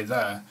 of the way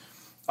there.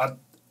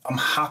 I'm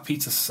happy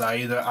to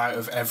say that out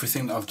of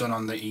everything that I've done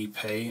on the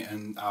EP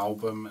and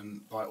album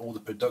and like all the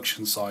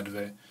production side of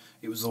it,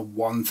 it was the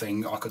one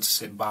thing I could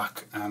sit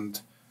back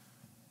and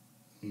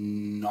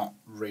not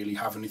really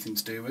have anything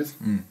to do with.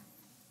 And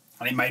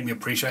it made me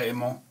appreciate it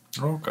more.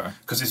 Okay.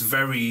 Because it's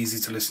very easy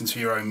to listen to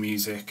your own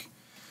music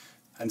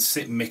and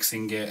sit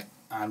mixing it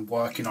and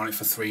working on it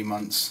for 3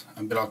 months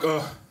and be like,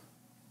 oh,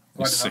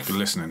 I'm sick of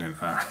listening in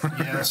there.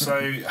 yeah,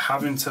 so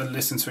having to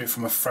listen to it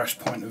from a fresh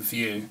point of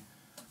view,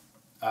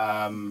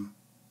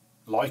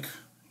 like,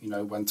 you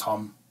know, when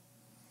Tom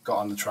got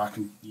on the track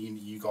and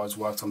you guys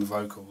worked on the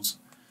vocals,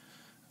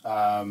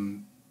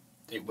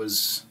 it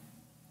was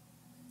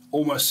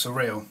almost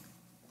surreal.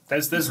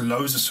 There's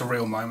loads of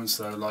surreal moments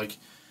though, like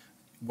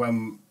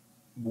when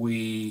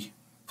we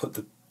put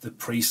the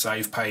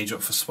pre-save page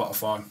up for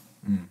Spotify.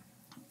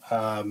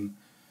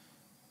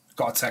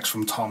 Got a text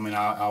from Tom in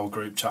our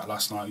group chat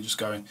last night just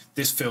going,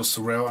 this feels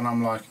surreal, and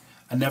I'm like,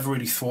 I never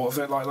really thought of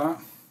it like that.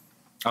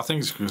 I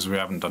think it's because we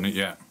haven't done it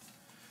yet.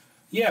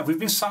 Yeah, we've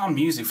been sat on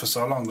music for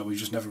so long that we've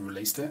just never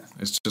released it.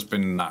 It's just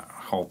been that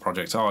whole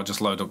project. Oh, just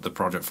load up the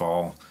project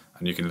file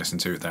and you can listen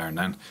to it there and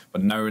then.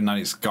 But knowing that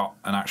it's got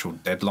an actual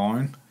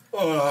deadline,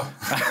 that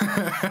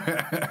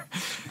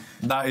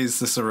is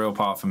the surreal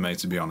part for me,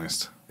 to be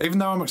honest. Even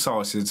though I'm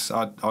excited,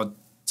 I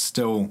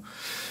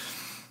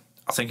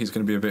think it's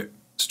going to be a bit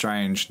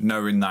strange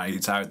knowing that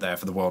it's out there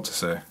for the world to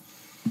see.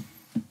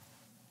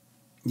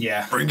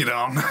 Yeah. Bring it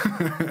on.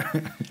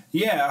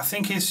 Yeah, I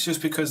think it's just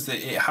because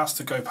it has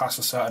to go past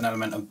a certain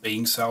element of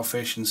being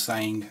selfish and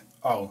saying,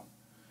 oh,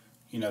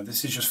 you know,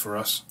 this is just for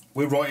us.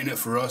 We're writing it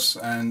for us,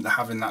 and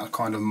having that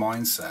kind of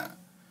mindset.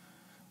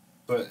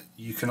 But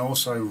you can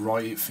also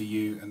write it for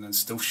you and then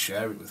still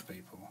share it with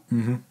people.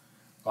 Mm-hmm.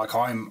 Like,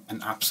 I'm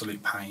an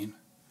absolute pain.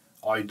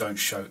 I don't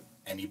show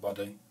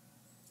anybody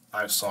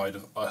outside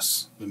of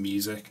us the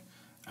music,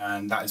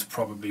 and that is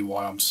probably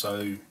why I'm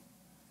so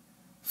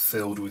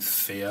filled with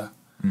fear.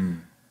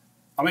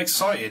 I'm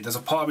excited. There's a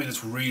part of me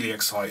that's really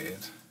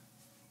excited,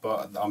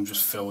 but I'm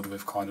just filled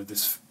with kind of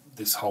this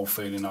whole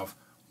feeling of,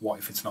 what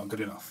if it's not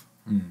good enough?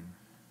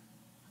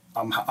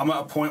 I'm at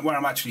a point where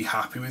I'm actually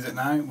happy with it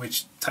now,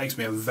 which takes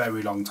me a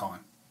very long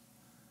time.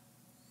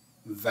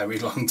 Very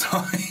long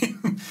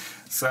time.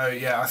 So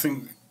yeah, I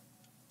think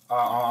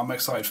I'm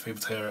excited for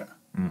people to hear it.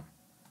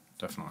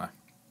 Definitely.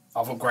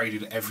 I've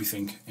upgraded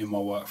everything in my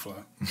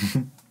workflow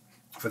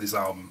for this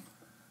album,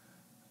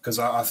 because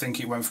I think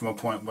it went from a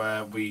point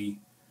where we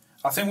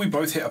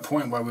both hit a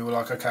point where we were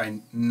like,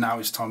 okay, now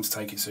it's time to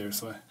take it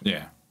seriously.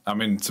 Yeah. I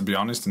mean, to be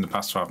honest, in the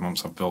past 12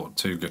 months, I've built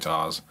 2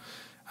 guitars,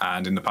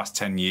 and in the past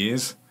 10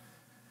 years,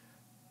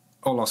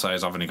 all I'll say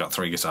is I've only got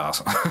 3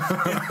 guitars.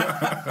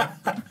 Yeah,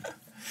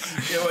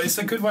 well, it's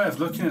a good way of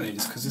looking at it,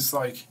 because it's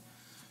like,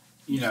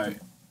 you know,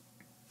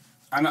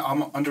 and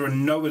I'm under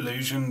no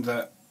illusion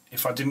that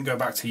if I didn't go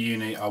back to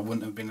uni, I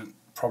wouldn't have been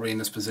probably in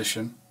this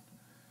position.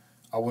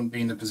 I wouldn't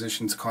be in the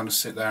position to kind of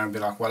sit there and be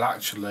like, well,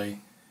 actually,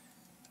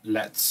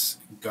 let's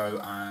go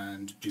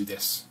and do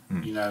this.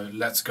 You know,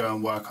 let's go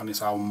and work on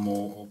this album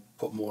more, or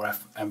put more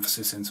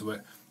emphasis into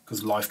it,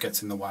 because life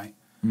gets in the way.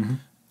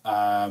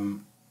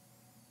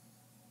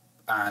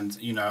 And,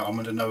 you know, I'm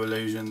under no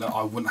illusion that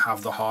I wouldn't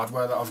have the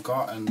hardware that I've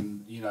got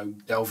and, you know,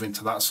 delve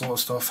into that sort of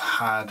stuff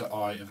had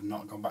I have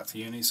not gone back to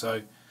uni.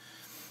 So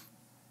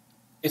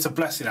it's a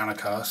blessing and a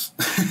curse.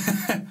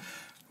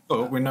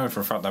 But we know for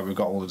a fact that we've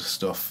got all of the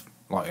stuff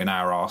like in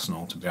our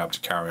arsenal to be able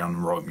to carry on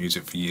and write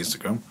music for years to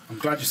come. I'm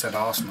glad you said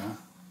Arsenal.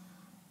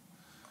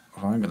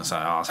 Well, I'm going to say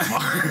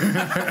Arsenal.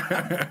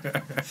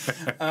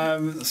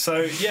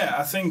 So yeah,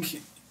 I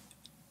think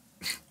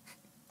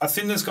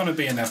there's going to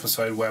be an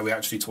episode where we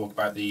actually talk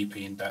about the EP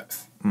in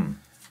depth.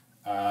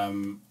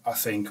 I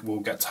think we'll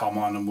get Tom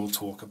on and we'll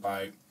talk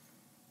about,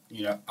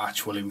 you know,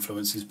 actual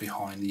influences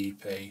behind the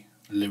EP,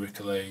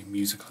 lyrically,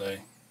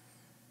 musically.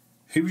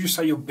 Who would you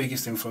say your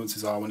biggest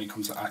influences are when it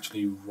comes to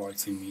actually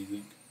writing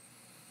music?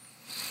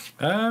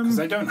 Because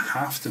they don't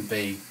have to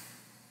be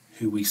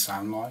who we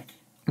sound like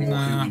or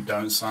who we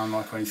don't sound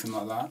like or anything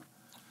like that.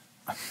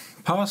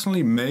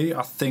 Personally, me,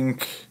 I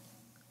think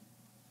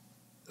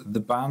the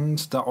band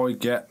that I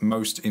get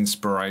most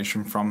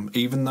inspiration from,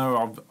 even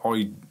though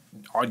I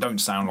don't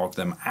sound like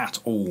them at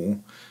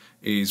all,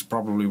 is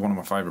probably one of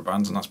my favourite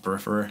bands, and that's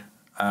Periphery.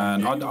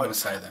 And I don't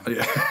say them.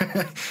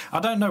 I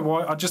don't know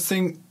why. I just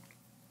think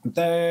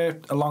they're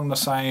along the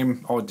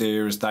same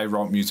idea as they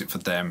write music for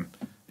them.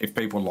 If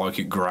people like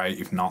it, great.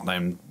 If not,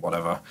 then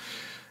whatever.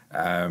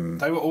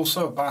 They were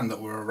also a band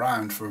that were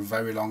around for a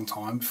very long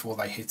time before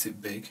they hit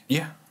it big.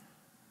 Yeah.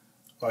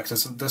 Like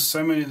there's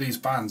so many of these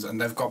bands, and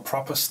they've got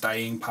proper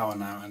staying power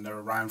now, and they're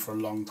around for a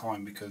long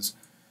time because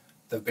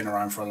they've been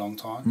around for a long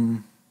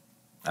time.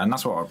 And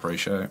that's what I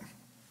appreciate.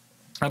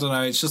 I don't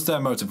know, it's just their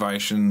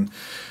motivation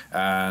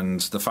and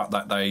the fact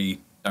that they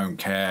don't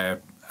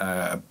care,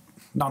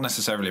 not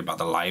necessarily about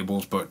the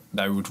labels, but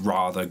they would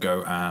rather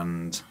go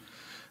and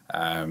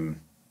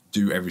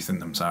do everything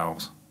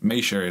themselves.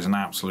 Misha is an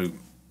absolute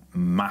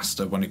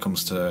master when it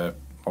comes to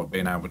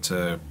being able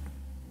to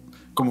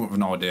come up with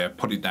an idea,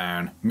 put it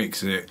down,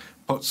 mix it,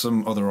 put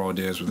some other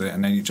ideas with it,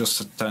 and then it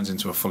just turns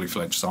into a fully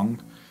fledged song.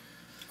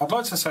 I'd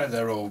like to say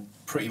they're all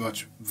pretty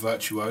much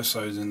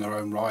virtuosos in their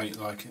own right.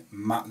 Like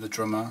Matt, the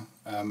drummer,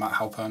 Matt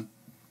Halpern,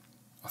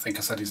 I think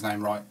I said his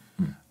name right.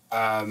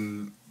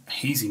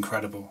 He's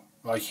incredible.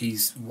 Like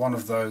he's one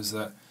of those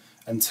that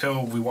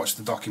until we watched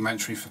the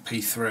documentary for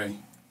P3,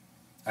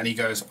 and he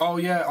goes, "Oh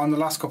yeah, on the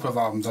last couple of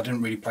albums, I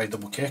didn't really play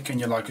double kick," and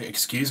you're like,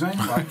 "Excuse me,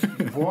 like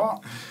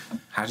what?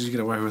 How did you get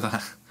away with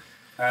that?"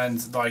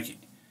 And like,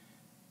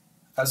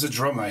 as a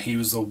drummer, he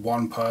was the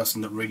one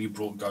person that really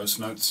brought Ghost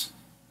Notes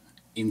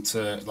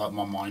into like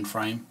my mind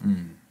frame,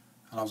 and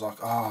I was like,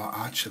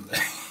 actually,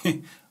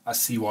 I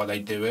see why they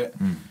do it.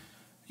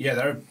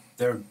 Yeah,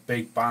 they're a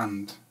big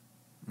band.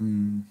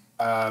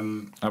 How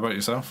about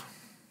yourself?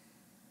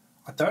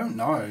 I don't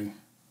know,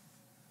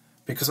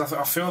 because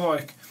I feel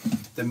like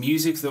the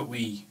music that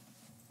we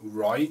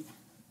write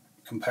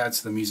compared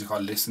to the music I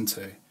listen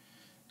to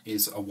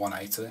is a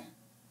 180.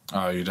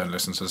 Oh, you don't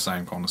listen to the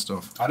same kind of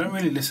stuff? I don't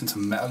really listen to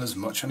metal as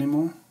much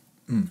anymore.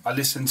 I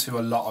listen to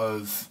a lot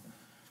of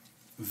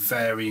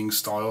varying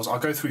styles. I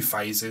go through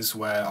phases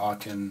where I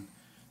can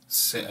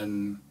sit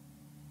and,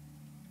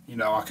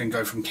 I can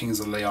go from Kings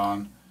of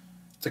Leon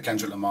to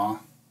Kendrick Lamar.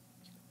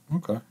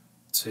 Okay.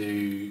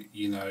 To,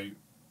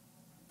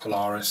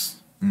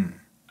 Polaris.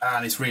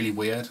 And it's really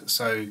weird.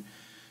 So,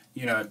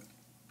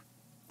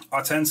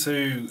 I tend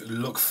to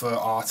look for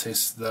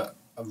artists that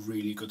are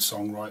really good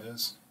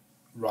songwriters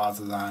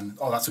rather than,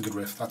 that's a good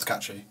riff, that's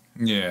catchy.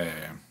 Yeah.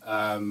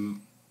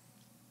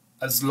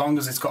 As long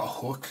as it's got a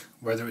hook,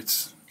 whether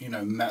it's,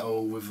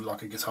 metal with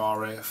like a guitar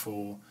riff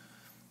or,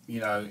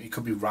 it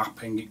could be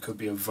rapping, it could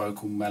be a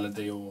vocal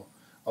melody or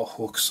a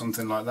hook,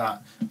 something like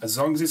that. As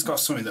long as it's got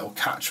something that will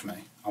catch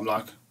me, I'm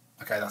like,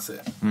 okay, that's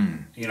it.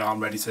 I'm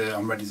ready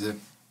to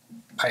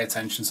pay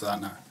attention to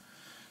that now.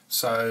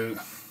 So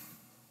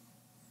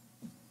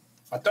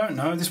I don't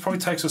know. This probably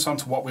takes us on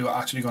to what we were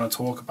actually going to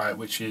talk about,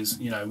 which is,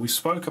 we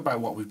spoke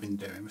about what we've been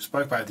doing. We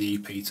spoke about the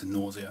EP to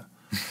nausea.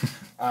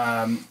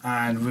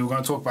 And we were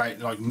going to talk about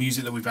like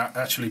music that we've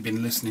actually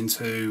been listening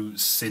to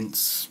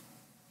since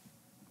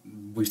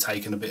we've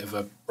taken a bit of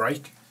a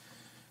break.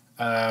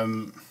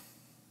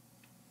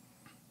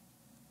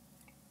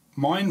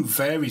 Mine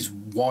varies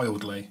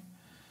wildly.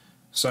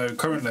 So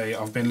currently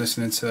I've been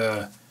listening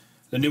to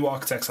the New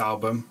Architects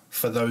album,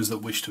 For Those That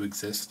Wish to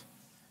Exist.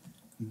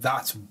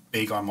 That's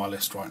big on my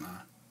list right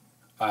now.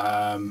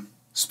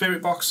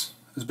 Spirit Box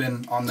has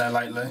been on there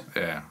lately.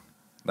 Yeah.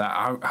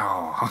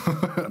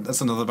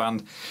 That's another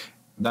band.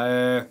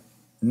 They're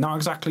not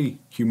exactly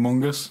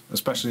humongous,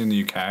 especially in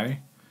the UK.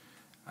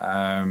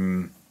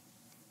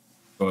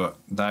 But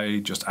they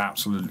just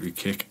absolutely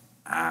kick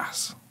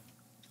ass.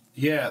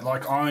 Yeah,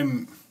 like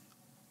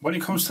when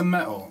it comes to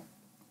metal,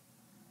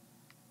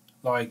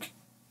 like,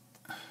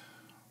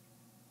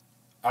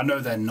 I know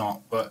they're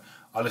not, but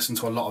I listen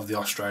to a lot of the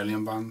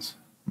Australian bands.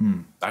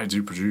 They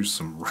do produce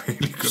some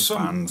really good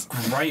bands.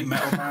 Great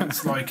metal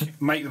bands, like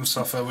Make Them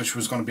Suffer, which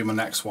was going to be my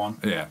next one.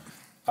 Yeah.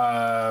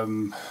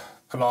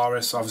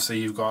 Polaris, obviously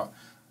you've got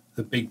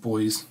the Big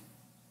Boys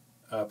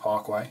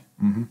Parkway.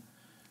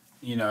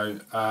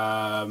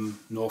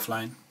 North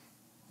Lane.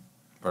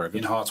 Very good.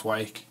 In Heart's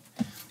Wake.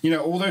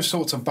 All those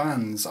sorts of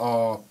bands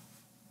are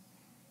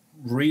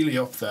really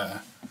up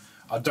there.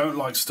 I don't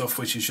like stuff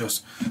which is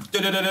just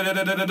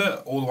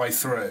all the way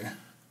through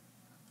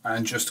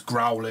and just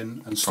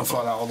growling and stuff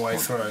like that all the way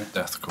through.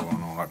 Deathcore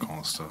and all that kind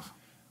of stuff.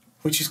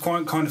 Which is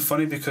quite kind of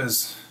funny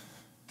because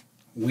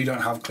we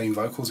don't have clean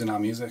vocals in our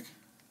music.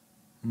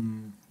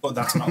 But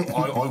that's not...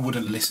 I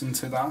wouldn't listen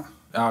to that.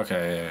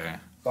 Okay, yeah.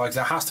 Like,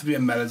 there has to be a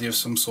melody of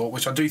some sort,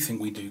 which I do think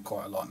we do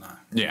quite a lot now.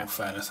 Yeah. In all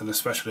fairness, and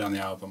especially on the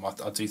album,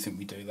 I do think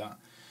we do that.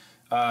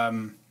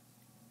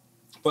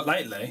 But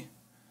lately,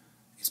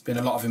 it's been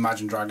a lot of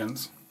Imagine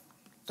Dragons.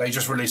 They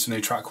just released a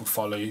new track called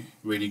Follow You,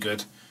 really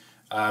good.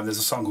 There's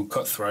a song called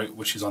Cutthroat,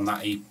 which is on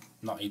that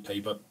not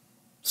EP, but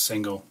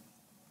single.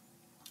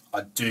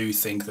 I do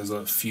think there's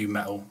a few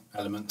metal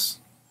elements.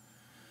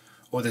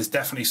 Or there's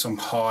definitely some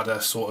harder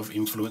sort of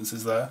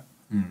influences there.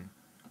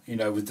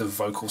 With the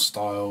vocal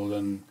style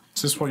and...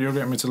 Is this what you're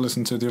getting me to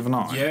listen to the other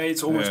night? Yeah,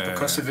 it's almost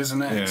percussive,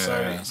 isn't it?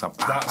 Yeah, so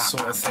that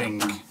sort of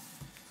thing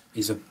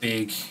is a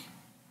big...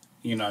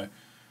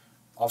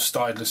 I've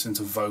started listening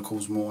to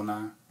vocals more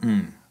now.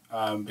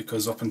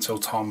 Because up until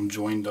Tom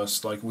joined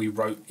us, like, we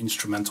wrote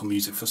instrumental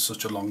music for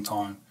such a long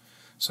time.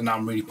 So now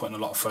I'm really putting a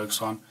lot of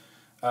focus on.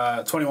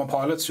 21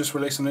 Pilots just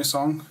released a new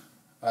song.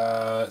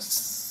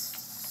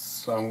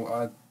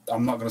 So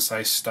I'm not going to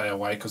say Stay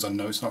Away because I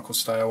know it's not called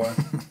Stay Away.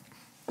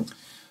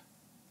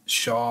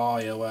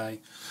 Shy Away,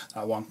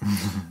 that one.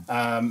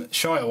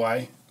 Shy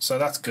Away, so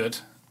that's good.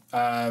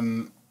 I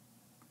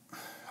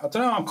don't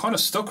know, I'm kind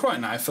of stuck right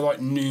now for like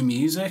new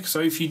music.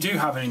 So if you do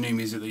have any new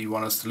music that you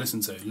want us to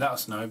listen to, let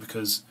us know,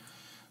 because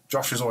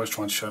Josh is always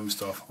trying to show me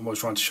stuff. I'm always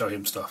trying to show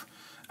him stuff.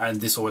 And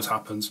this always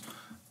happens.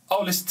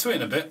 I'll listen to it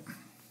in a bit.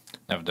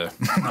 Never do.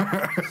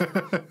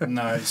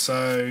 No,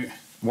 so...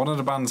 One of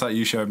the bands that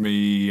you showed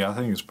me, I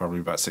think it was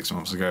probably about 6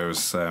 months ago,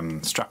 was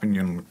Strapping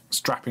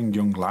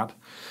Young Lad.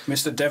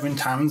 Mr. Devin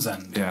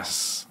Townsend.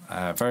 Yes,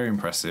 very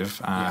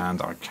impressive, and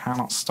I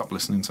cannot stop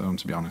listening to him,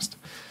 to be honest.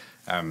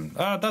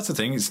 That's the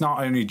thing, it's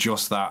not only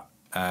just that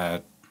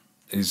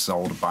his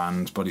older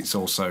band, but it's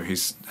also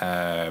his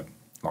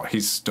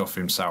stuff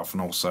himself,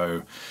 and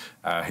also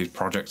his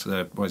project,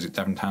 what is it,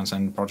 Devin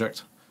Townsend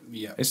project?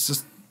 Yeah. It's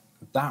just,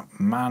 that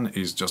man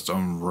is just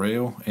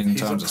unreal in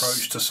terms of... His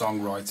approach to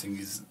songwriting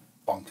is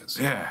bonkers.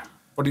 Yeah.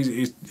 But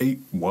he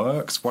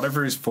works.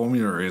 Whatever his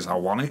formula is, I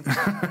want it.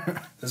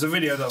 There's a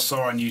video that I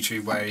saw on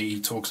YouTube where he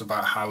talks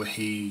about how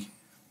he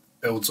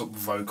builds up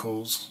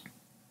vocals,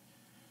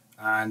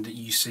 and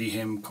you see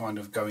him kind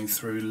of going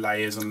through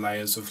layers and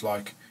layers of,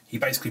 like, he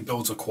basically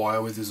builds a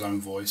choir with his own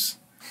voice.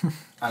 And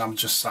I'm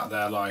just sat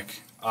there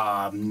like,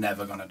 I'm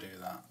never going to do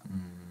that.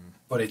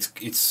 But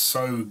it's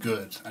so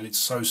good, and it's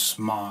so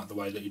smart the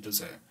way that he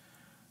does it.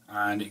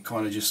 And it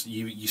kind of just,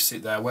 you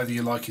sit there, whether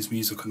you like his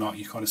music or not,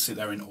 you kind of sit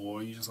there in awe,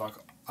 and you're just like,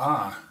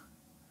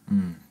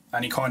 And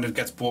he kind of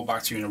gets brought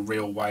back to you in a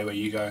real way where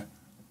you go,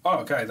 oh,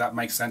 okay, that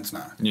makes sense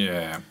now.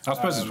 Yeah. I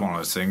suppose it's one of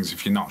those things,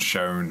 if you're not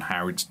shown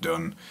how it's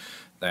done,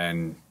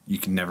 then you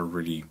can never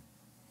really...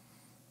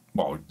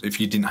 Well, if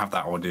you didn't have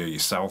that idea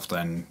yourself,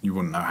 then you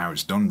wouldn't know how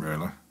it's done,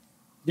 really.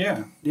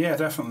 Yeah,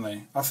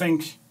 definitely. I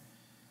think...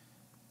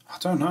 I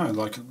don't know,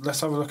 like,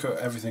 let's have a look at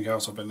everything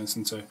else I've been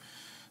listening to.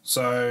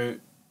 So,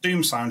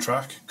 Doom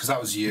soundtrack, because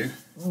that was you.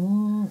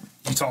 You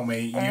told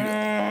me,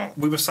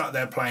 we were sat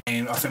there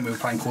playing, I think we were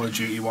playing Call of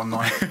Duty one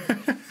night,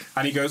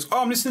 and he goes,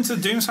 oh, I'm listening to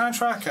the Doom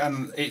soundtrack,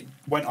 and it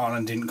went on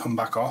and didn't come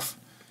back off.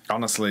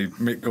 Honestly,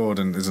 Mick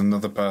Gordon is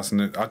another person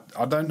that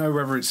I don't know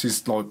whether it's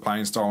his like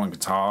playing style on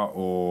guitar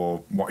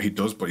or what he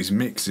does, but he's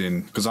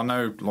mixing, because I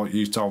know, like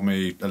you told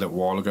me a little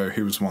while ago,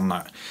 he was one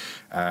that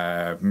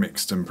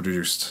mixed and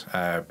produced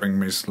Bring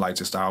Me's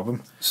latest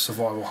album,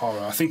 Survival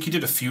Horror. I think he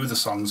did a few of the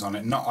songs on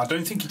it. I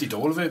don't think he did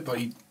all of it, but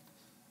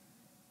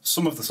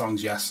some of the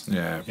songs, yes.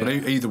 Yeah, but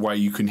either way,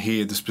 you can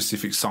hear the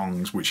specific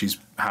songs which he's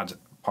had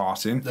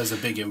part in. There's a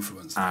big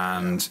influence there,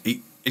 and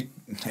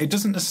it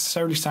doesn't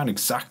necessarily sound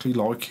exactly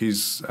like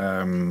his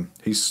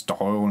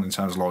style in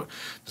terms of like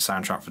the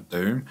soundtrack for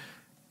Doom,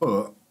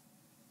 but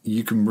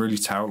you can really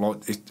tell,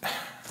 like, it.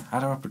 How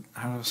do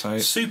I say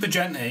it? Super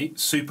Genty,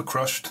 Super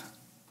Crushed.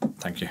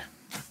 Thank you.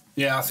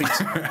 Yeah, I think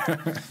so.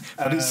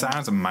 But it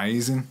sounds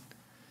amazing.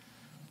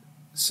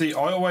 See,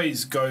 I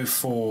always go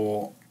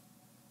for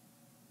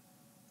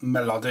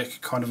melodic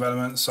kind of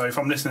elements. So if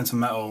I'm listening to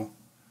metal,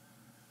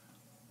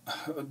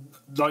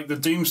 like the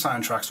Doom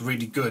soundtrack's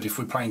really good if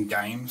we're playing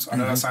games. I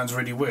know that sounds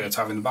really weird to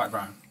have in the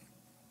background.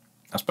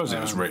 I suppose it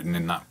was written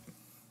in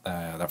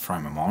that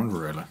frame of mind,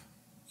 really.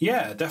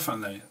 Yeah,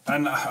 definitely.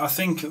 And I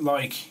think,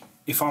 like,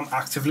 if I'm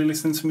actively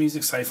listening to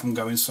music, say if I'm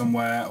going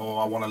somewhere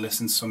or I want to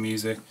listen to some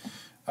music,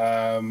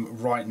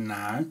 right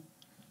now,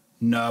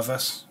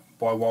 Nervous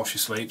by While She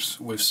Sleeps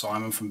with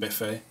Simon from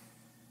Biffy.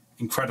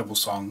 Incredible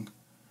song.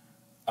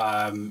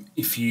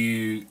 If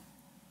you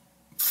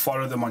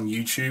follow them on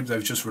YouTube,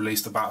 they've just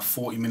released about a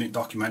 40-minute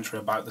documentary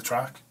about the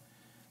track.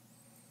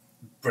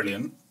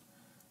 Brilliant.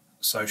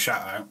 So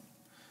shout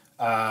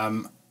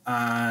out.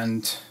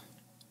 And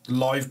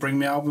live Bring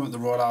Me album at the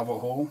Royal Albert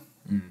Hall.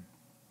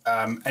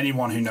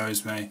 Anyone who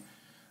knows me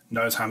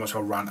knows how much I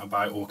rant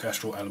about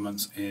orchestral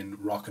elements in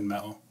rock and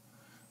metal.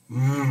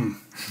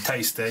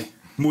 Tasty.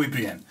 Muy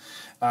bien.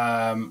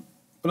 But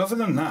other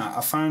than that,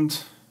 I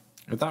found...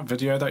 That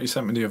video that you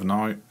sent me the other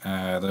night,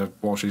 the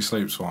While She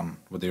Sleeps one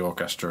with the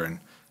orchestra in,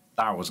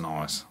 that was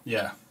nice.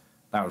 Yeah.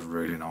 That was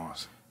really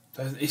nice.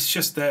 It's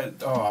just that,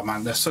 oh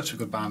man, they're such a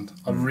good band.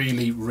 I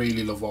really,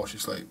 really love While She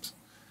Sleeps.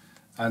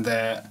 And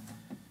they're...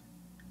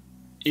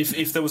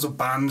 If there was a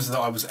band that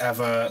I was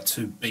ever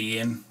to be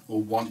in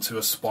or want to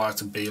aspire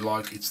to be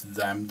like, it's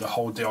them. The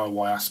whole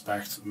DIY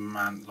aspect,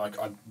 man, like,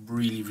 I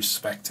really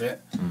respect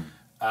it.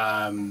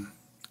 And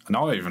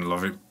I even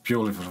love it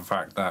purely for the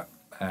fact that,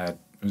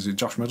 was it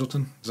Josh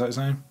Middleton? Is that his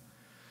name?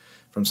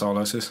 From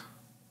Sylosis?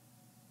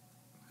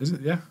 Is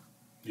it? Yeah?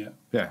 Yeah.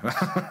 Yeah.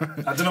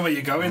 I don't know where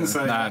you're going,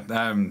 so...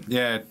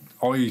 Yeah,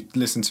 I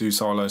listened to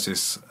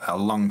Sylosis a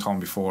long time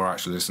before I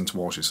actually listened to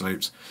While She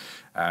Sleeps.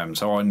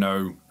 So I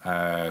know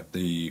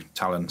the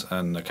talent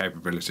and the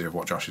capability of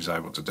what Josh is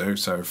able to do.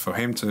 So for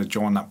him to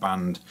join that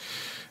band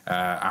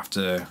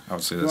after,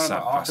 obviously, the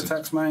sad passing...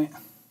 Architects, mate?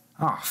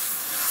 Oh,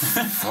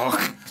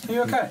 fuck. Are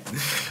you okay?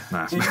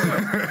 Nah.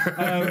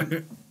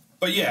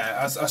 But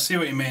yeah, I see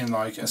what you mean.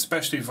 Like,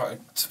 especially if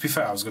to be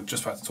fair, I was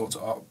just about to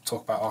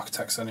talk about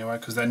Architects anyway,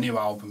 because their new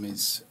album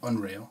is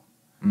unreal.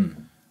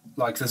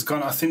 Like,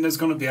 I think there's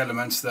gonna be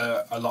elements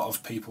that a lot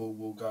of people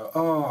will go,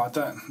 oh, I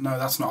don't know,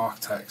 that's not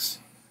Architects.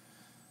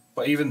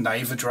 But even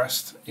they've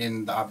addressed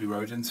in the Abbey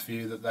Road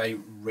interview that they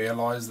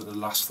realise that the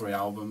last 3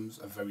 albums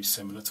are very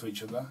similar to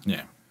each other.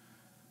 Yeah.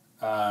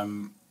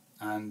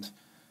 And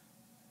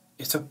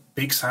it's a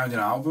big sounding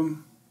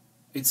album.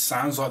 It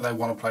sounds like they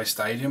want to play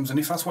stadiums, and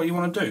if that's what you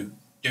want to do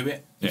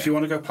it. Yeah. If you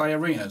want to go play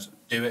arenas,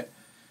 do it.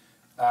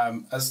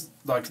 And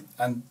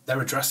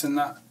they're addressing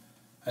that.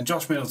 And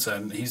Josh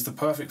Middleton, he's the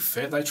perfect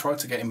fit. They tried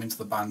to get him into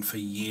the band for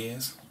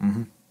years,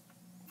 and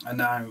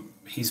now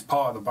he's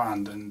part of the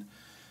band. And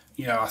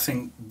I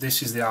think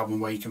this is the album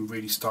where you can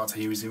really start to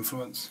hear his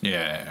influence.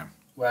 Yeah.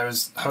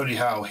 Whereas Holy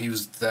Hell, he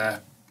was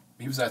there.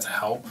 He was there to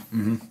help.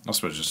 Mm-hmm. I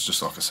suppose it's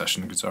just like a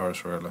session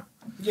guitarist, really.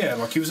 Yeah,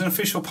 like he was an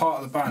official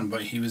part of the band,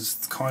 but he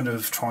was kind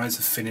of trying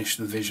to finish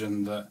the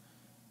vision that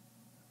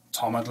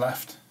Tom had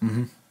left.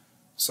 Mm-hmm.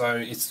 So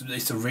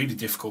it's a really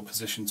difficult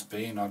position to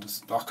be in. I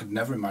could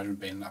never imagine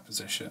being in that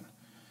position.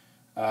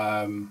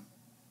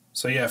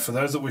 So yeah, For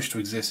Those That Wish to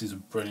Exist is a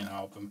brilliant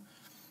album.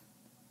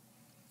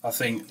 I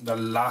think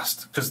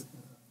because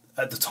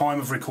at the time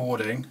of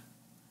recording,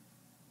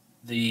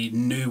 the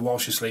new While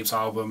She Sleeps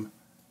album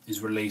is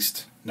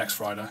released next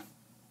Friday.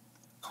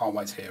 Can't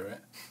wait to hear it.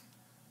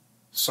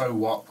 So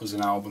What was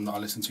an album that I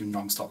listened to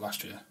non-stop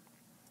last year.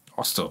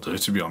 I still do,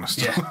 to be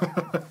honest. Yeah.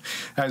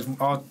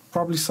 I'd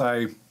probably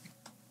say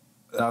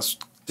that's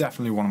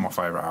definitely one of my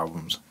favourite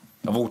albums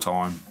of all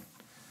time.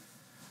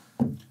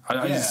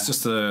 It's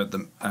just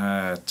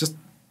just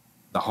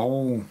the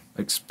whole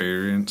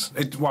experience.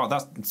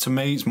 To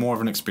me, it's more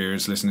of an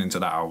experience listening to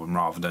that album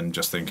rather than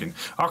just thinking,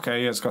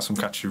 okay, yeah, it's got some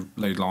catchy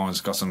lead lines,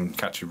 it's got some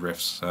catchy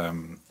riffs,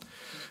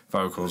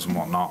 vocals and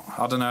whatnot.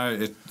 I don't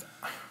know.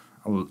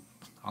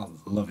 I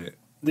love it.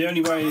 The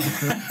only way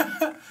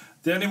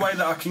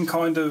that I can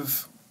kind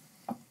of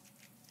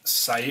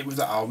say it with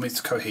the album,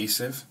 it's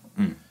cohesive.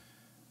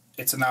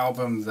 It's an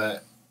album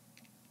that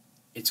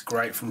it's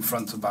great from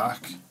front to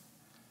back.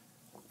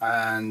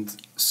 And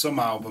some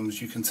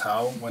albums you can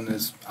tell when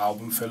there's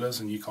album fillers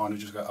and you kind of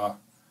just go,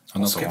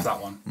 I'll skip that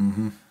one.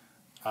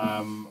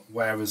 Mm-hmm.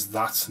 Whereas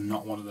that's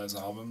not one of those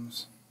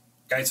albums.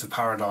 Gates of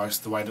Paradise,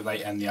 the way that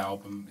they end the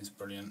album is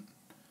brilliant.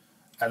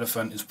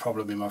 Elephant is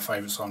probably my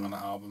favourite song on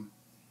that album.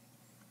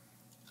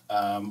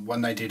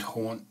 When they did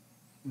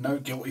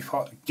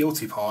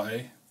Guilty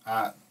Party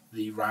at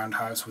the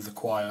Roundhouse with the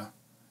choir.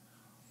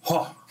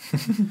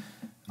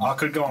 I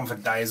could go on for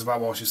days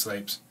about While She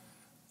Sleeps.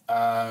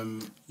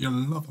 You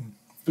love them.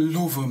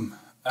 Love them.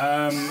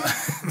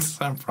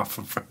 Sound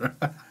proper.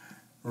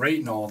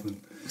 Right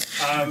Northern.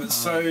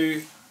 So,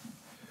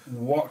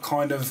 what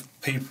kind of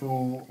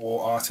people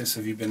or artists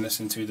have you been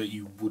listening to that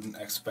you wouldn't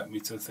expect me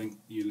to think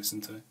you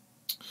listen to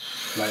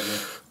lately?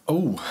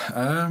 I'll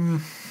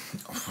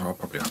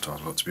probably have to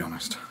have a look, to be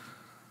honest.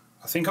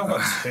 I think I've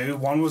got 2.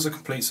 One was a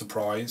complete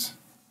surprise,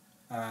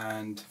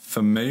 and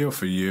for me or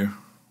for you?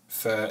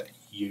 For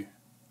you.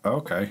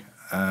 Okay.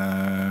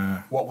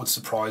 What would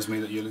surprise me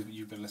that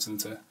you've been listening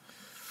to?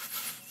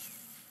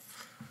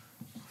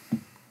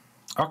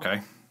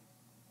 Okay.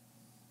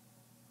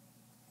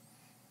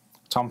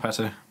 Tom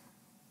Petty.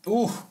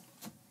 Ooh.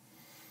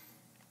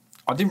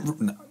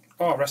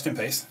 Oh, rest in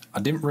peace. I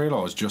didn't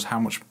realise just how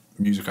much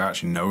music I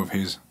actually know of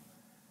his.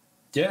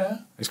 Yeah.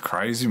 It's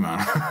crazy,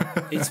 man.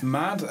 It's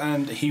mad,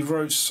 and he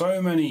wrote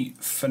so many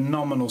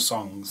phenomenal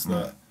songs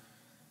that,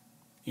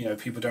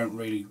 people don't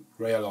really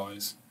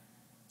realise.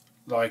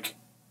 Like,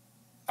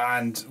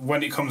 and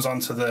when it comes on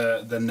to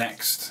the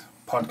next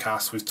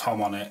podcast with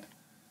Tom on it,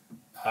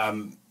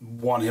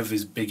 one of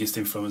his biggest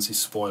influences,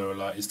 spoiler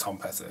alert, is Tom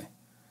Petty.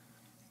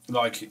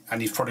 Like,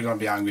 and he's probably going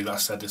to be angry that I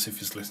said this if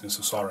he's listening,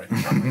 so sorry.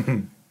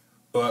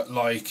 But,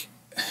 like,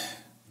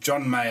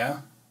 John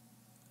Mayer,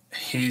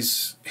 he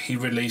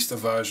released a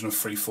version of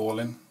Free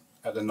Fallin'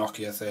 at the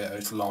Nokia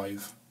Theatre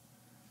live.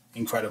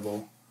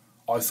 Incredible.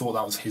 I thought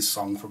that was his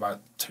song for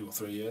about 2 or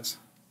 3 years.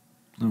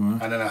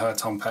 And then I heard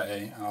Tom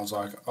Petty, and I was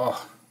like,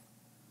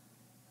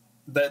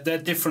 they're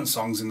different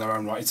songs in their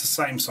own right. It's the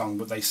same song,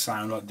 but they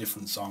sound like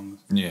different songs.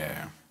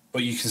 Yeah.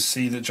 But you can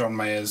see that John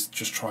Mayer's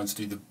just trying to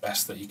do the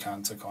best that he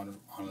can to kind of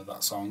honour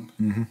that song.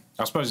 Mm-hmm.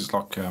 I suppose it's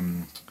like,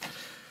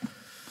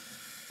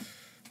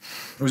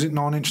 was it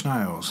 9 Inch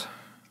Nails?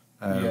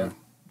 Yeah.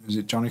 Was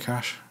it Johnny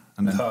Cash?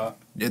 And then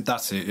yeah,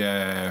 that's it.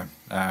 Yeah.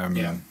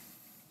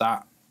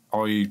 That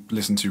I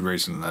listened to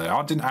recently.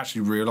 I didn't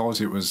actually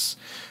realise it was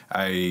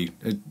a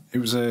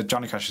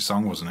Johnny Cash's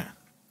song, wasn't it?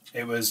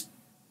 It was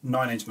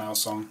 9 Inch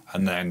Nails song.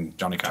 And then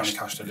Johnny Cash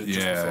did it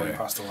just before he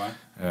passed away.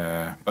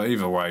 But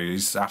either way,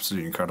 he's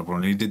absolutely incredible,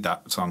 and he did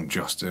that song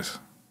justice.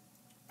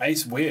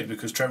 It's weird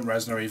because Trent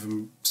Reznor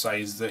even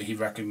says that he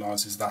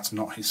recognises that's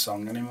not his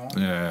song anymore.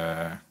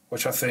 Yeah.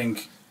 Which I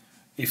think,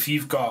 if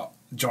you've got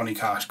Johnny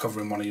Cash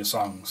covering one of your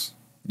songs,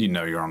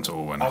 you're on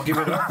tour winner. I'll give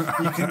it up.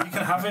 You can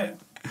have it.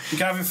 You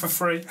can have it for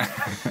free.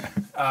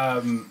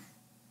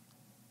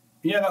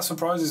 That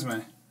surprises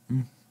me.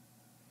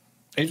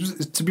 It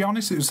was, to be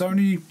honest, I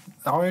only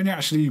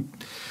actually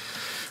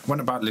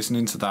went about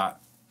listening to that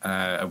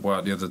at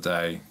work the other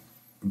day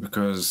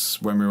because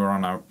when we were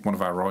on one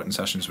of our writing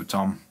sessions with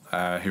Tom,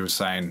 he was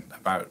saying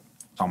about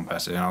Tom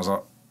Petty, and I was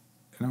like,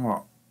 you know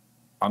what?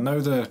 I know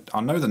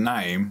the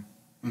name,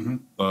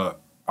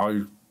 but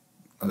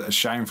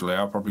shamefully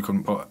I probably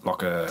couldn't put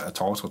like a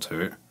title to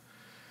it.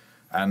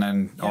 And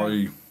then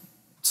I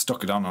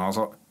stuck it on, and I was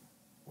like,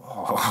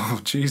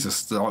 "Oh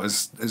Jesus!"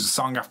 It's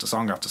song after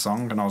song after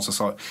song, and I was just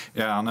like,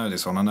 "Yeah, I know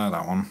this one. I know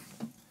that one."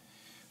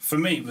 For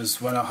me, it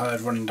was when I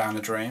heard "Running Down a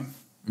Dream,"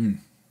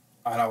 and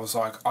I was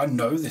like, "I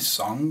know this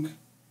song."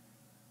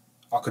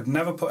 I could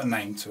never put a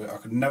name to it. I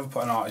could never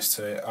put an artist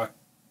to it.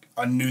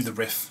 I knew the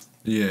riff.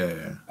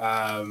 Yeah.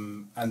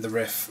 And the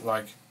riff,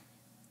 like,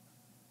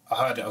 I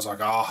heard it. I was like,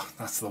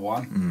 that's the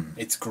one.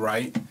 It's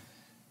great.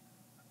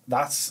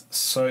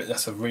 That's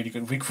a really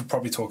good. We could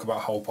probably talk about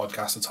a whole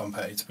podcast of Tom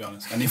Petty, to be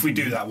honest. And if we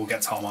do that, we'll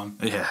get Tom on.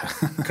 Yeah.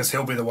 Because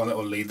he'll be the one that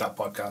will lead that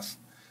podcast.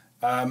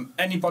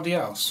 Anybody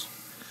else?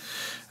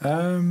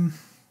 Don't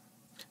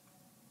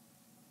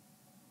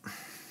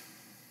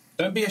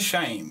be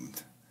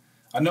ashamed.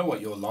 I know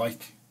what you're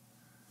like.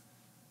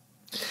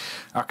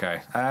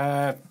 Okay.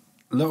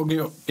 Little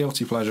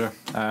guilty pleasure.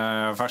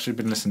 I've actually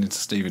been listening to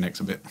Stevie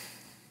Nicks a bit.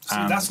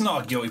 See, that's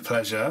not a guilty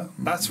pleasure.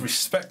 That's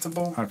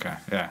respectable. Okay,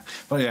 yeah.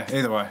 But yeah,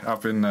 either way,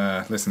 I've been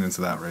listening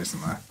to that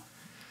recently.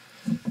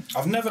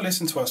 I've never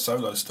listened to her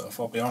solo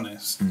stuff, I'll be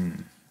honest.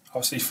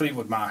 Obviously,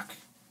 Fleetwood Mac,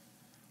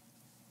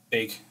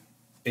 big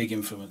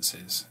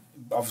influences.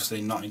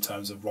 Obviously, not in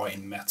terms of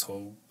writing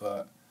metal,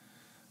 but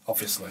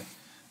obviously.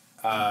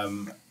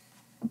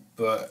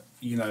 But,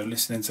 you know,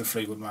 listening to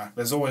Fleetwood Mac,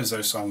 there's always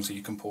those songs that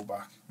you can pull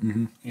back.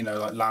 You know,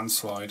 like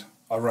Landslide.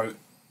 I wrote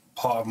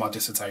part of my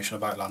dissertation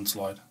about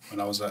Landslide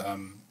when I was at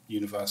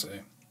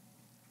university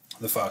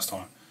the first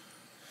time.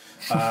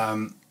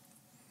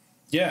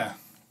 Yeah,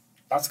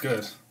 that's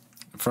good.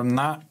 From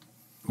that,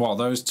 well,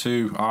 those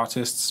two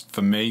artists,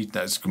 for me,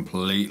 that's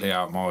completely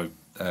out my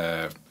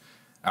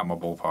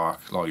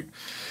ballpark. Like,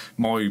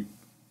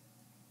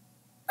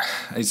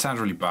 it sounds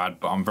really bad,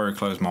 but I'm very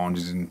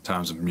close-minded in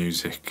terms of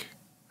music.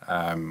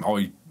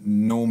 I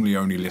normally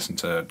only listen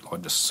to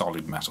like the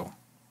solid metal,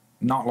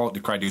 not like the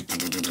crazy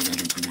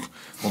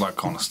all that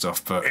kind of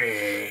stuff. But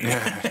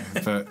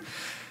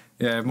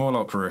more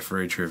like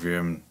Periphery,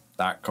 Trivium,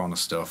 that kind of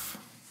stuff.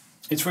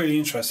 It's really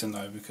interesting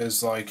though,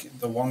 because like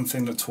the one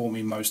thing that taught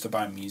me most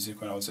about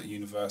music when I was at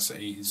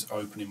university is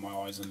opening my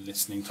eyes and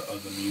listening to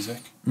other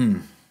music,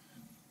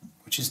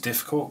 which is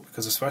difficult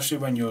because especially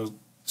when you're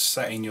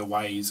set in your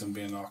ways and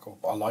being like, oh,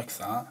 I like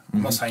that.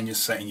 I'm not saying you're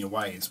set in your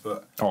ways,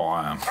 but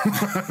I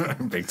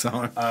am big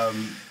time.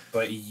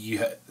 But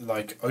you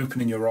like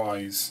opening your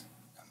eyes,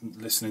 and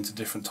listening to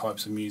different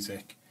types of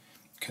music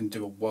can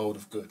do a world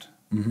of good,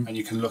 and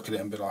you can look at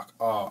it and be like,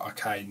 oh,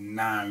 okay,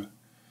 now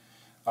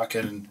I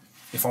can.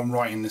 If I'm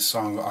writing this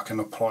song, I can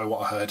apply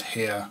what I heard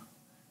here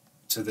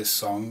to this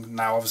song.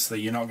 Now, obviously,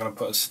 you're not going to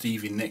put a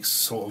Stevie Nicks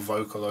sort of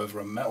vocal over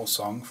a metal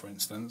song, for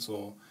instance,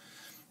 or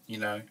you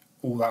know.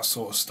 All that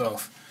sort of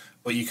stuff,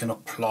 but you can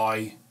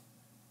apply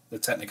the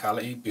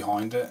technicality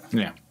behind it.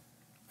 Yeah.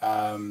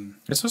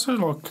 It's also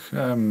like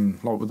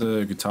with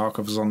the guitar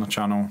covers on the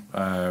channel.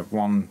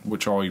 One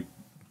which a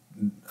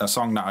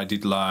song that I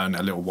did learn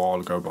a little while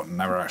ago, but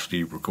never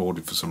actually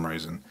recorded for some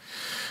reason.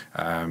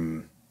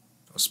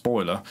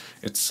 Spoiler: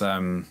 it's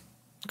 "Can't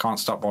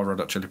Stop" by Red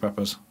Hot Chili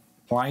Peppers.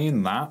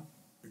 Playing that,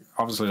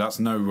 obviously, that's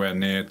nowhere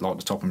near like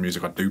the type of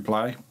music I do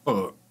play,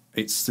 but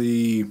it's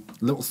the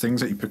little things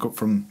that you pick up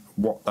from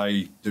what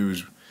they do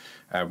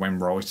when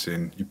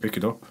writing. You pick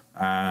it up,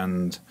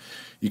 and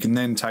you can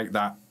then take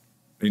that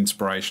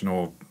inspiration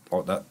or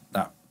like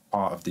that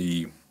part of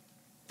the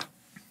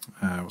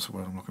what's the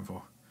word I'm looking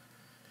for?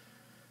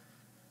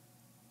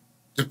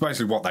 Just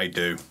basically what they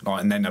do,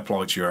 like, and then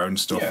apply it to your own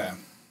stuff. Yeah,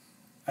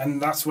 and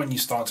that's when you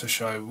start to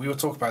show. We were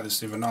talking about this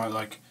the other night.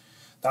 Like,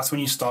 that's when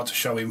you start to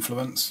show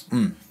influence.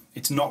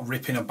 It's not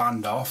ripping a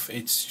band off.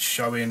 It's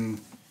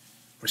showing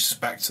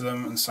respect to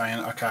them and saying,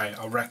 okay,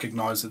 I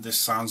recognise that this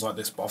sounds like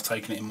this, but I've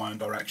taken it in my own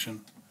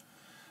direction.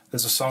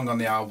 There's a song on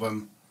the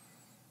album.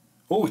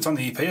 Oh, it's on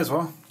the EP as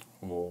well.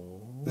 Oh.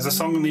 There's a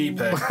song on the EP.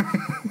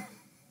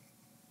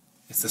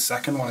 It's the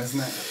second one, isn't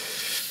it?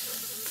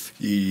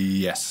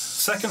 Yes.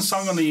 Second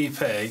song on the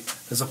EP,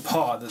 there's a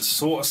part that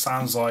sort of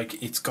sounds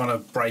like it's going to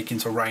break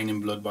into Rain in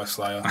Blood by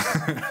Slayer.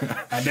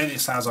 And then it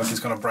sounds like it's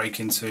going to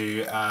break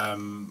into, I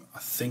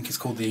think it's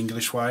called The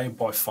English Way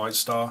by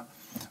Fightstar.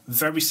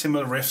 Very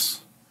similar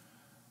riffs.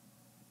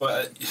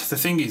 But the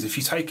thing is, if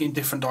you take it in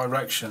different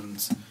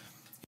directions,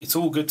 it's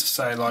all good to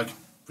say, like,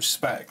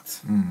 respect,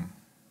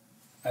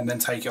 and then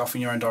take it off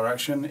in your own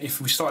direction.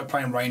 If we started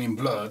playing Rain in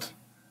Blood,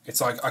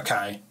 it's like,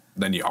 okay.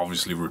 Then you're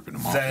obviously ripping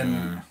them off.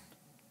 Then,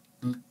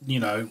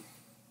 you know,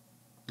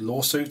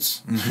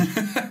 lawsuits.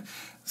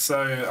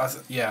 So,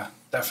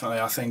 definitely.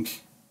 I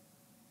think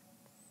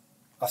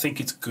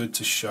it's good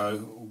to show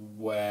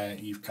where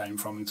you've came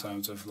from in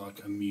terms of,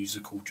 like, a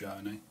musical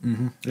journey.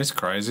 It's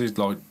crazy.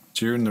 Like,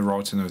 during the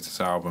writing of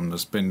this album,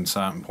 there's been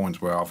certain points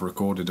where I've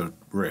recorded a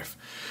riff.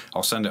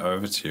 I'll send it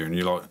over to you, and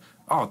you're like,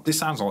 oh, this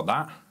sounds like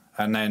that.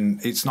 And then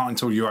it's not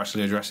until you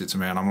actually address it to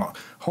me, and I'm like,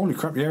 holy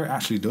crap, yeah, it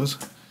actually does.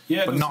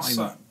 Yeah, but not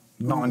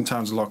in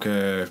terms of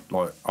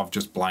like I've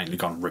just blatantly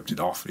gone and ripped it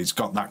off. It's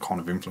got that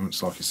kind of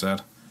influence, like you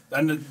said.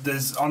 And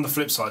there's on the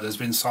flip side, there's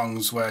been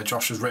songs where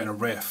Josh has written a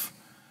riff,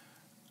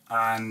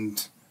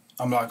 and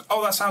I'm like,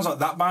 oh, that sounds like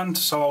that band,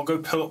 so I'll go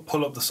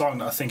pull up the song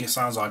that I think it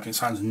sounds like. It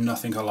sounds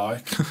nothing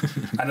alike,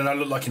 and then I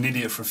look like an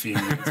idiot for a few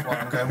minutes while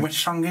I'm going,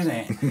 which song is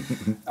it?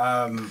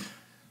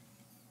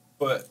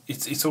 But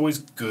it's always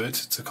good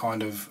to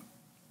kind of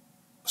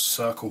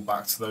circle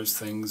back to those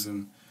things,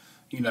 and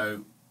you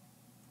know,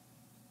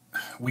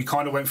 we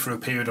kind of went through a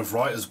period of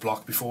writer's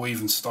block before we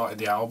even started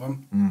the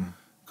album,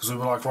 because we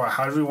were like, right,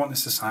 how do we want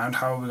this to sound?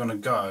 How are we going to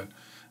go?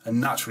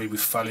 And naturally, we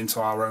fell into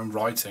our own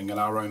writing and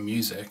our own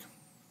music.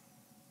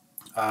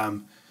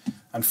 And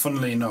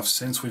funnily enough,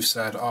 since we've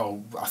said,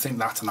 oh, I think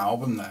that's an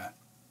album there,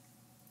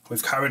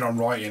 we've carried on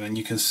writing, and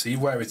you can see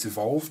where it's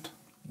evolved.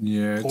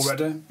 Yeah,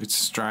 already. It's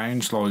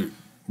strange, like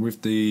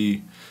with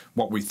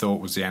what we thought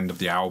was the end of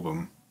the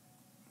album.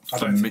 I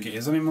don't think it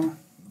is anymore.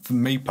 For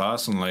me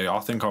personally, I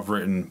think I've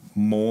written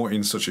more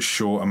in such a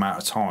short amount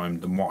of time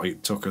than what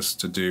it took us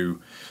to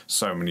do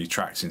so many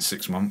tracks in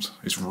 6 months.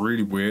 It's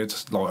really weird.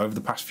 Like over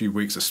the past few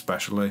weeks,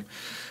 especially.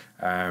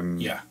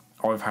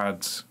 I've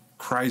had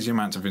crazy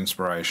amounts of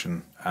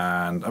inspiration,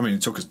 and I mean,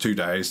 it took us 2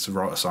 days to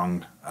write a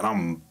song, and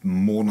I'm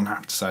more than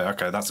happy to say,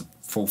 okay, that's a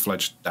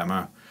full-fledged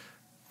demo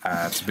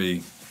to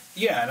be.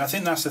 Yeah, and I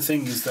think that's the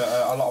thing is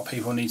that a lot of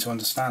people need to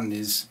understand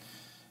is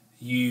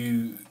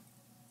you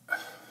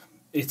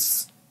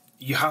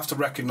have to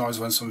recognise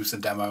when something's a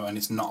demo and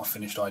it's not a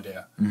finished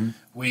idea. Mm-hmm.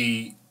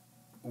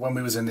 When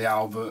we was in the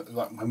album,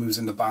 like when we was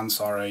in the band,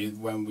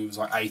 when we was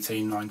like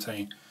 18,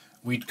 19,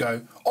 we'd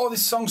go, oh,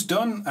 this song's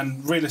done,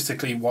 and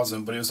realistically it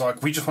wasn't, but it was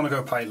like, we just want to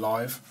go play it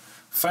live.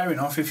 Fair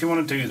enough, if you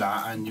want to do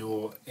that and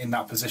you're in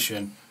that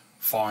position,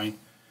 fine.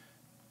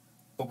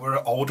 But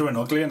we're older and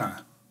uglier now.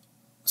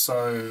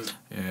 So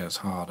yeah, it's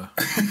harder.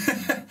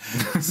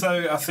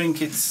 So I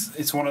think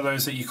it's one of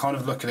those that you kind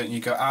of look at it and you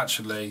go,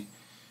 actually,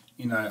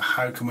 you know,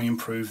 how can we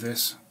improve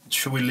this?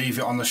 Should we leave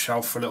it on the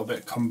shelf for a little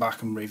bit, come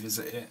back and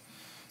revisit it?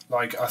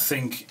 Like, I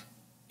think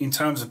in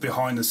terms of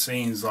behind the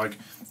scenes, like,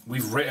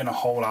 we've written a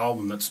whole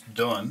album that's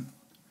done,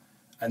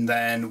 and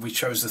then we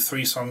chose the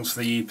 3 songs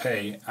for the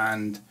EP,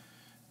 and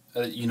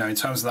you know, in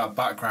terms of that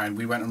background,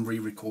 we went and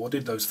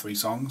re-recorded those 3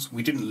 songs.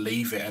 We didn't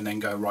leave it and then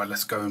go, right,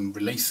 let's go and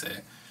release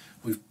it.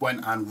 We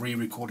went and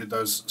re-recorded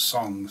those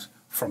songs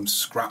from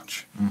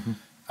scratch. Mm-hmm.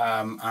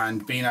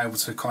 And being able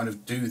to kind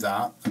of do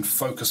that and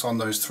focus on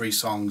those 3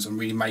 songs and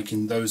really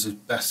making those as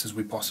best as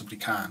we possibly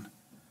can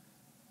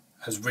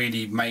has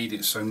really made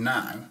it so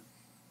now,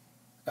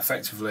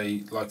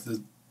 effectively, like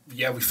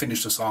we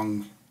finished the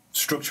song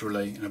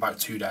structurally in about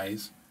 2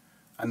 days,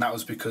 and that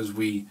was because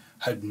we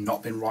had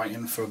not been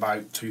writing for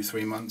about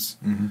 2-3 months.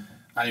 Mm-hmm.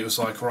 And it was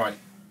like, right,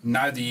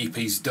 now the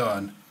EP's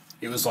done,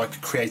 it was like a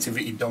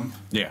creativity dump.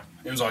 Yeah.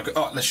 It was like,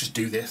 oh, let's just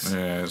do this.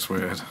 Yeah, it's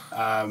weird.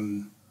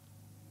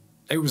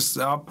 It was,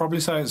 I'd probably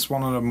say it's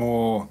one of the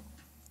more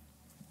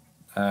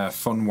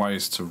fun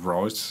ways to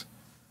write.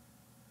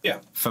 Yeah.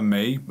 For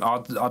me,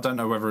 I don't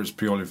know whether it's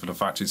purely for the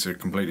fact it's a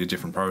completely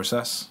different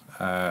process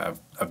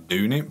of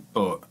doing it,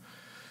 but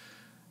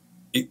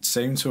it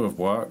seemed to have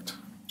worked.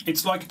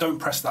 It's like, don't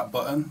press that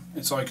button.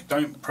 It's like,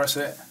 don't press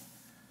it.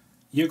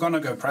 You're going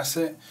to go press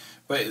it.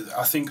 But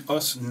I think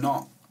us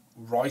not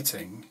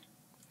writing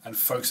and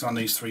focusing on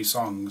these 3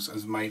 songs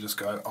has made us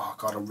go, oh,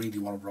 God, I really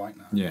want to write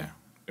now. Yeah,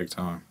 big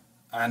time.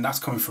 And that's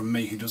coming from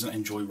me, who doesn't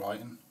enjoy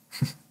writing.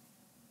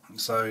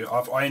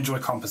 So I enjoy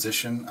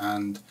composition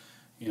and,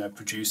 you know,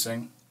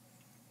 producing.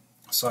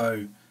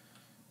 So,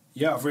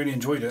 yeah, I've really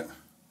enjoyed it.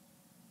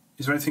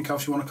 Is there anything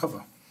else you want to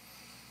cover?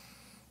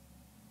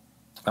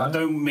 I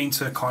don't mean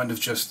to kind of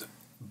just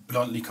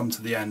bluntly come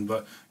to the end,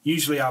 but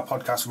usually our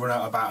podcasts run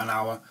at about an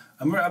hour.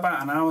 And we're at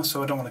about an hour,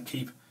 so I don't want to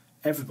keep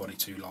everybody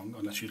too long,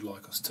 unless you'd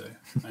like us to.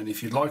 And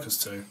if you'd like us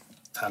to,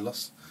 tell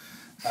us.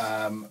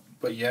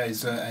 But yeah,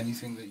 is there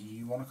anything that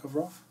you want to cover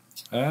off?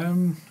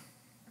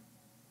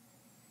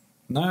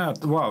 No,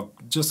 well,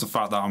 just the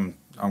fact that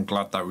I'm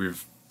glad that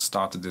we've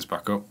started this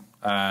back up,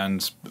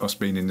 and us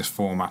being in this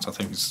format, I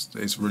think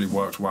it's really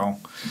worked well.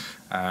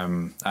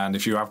 And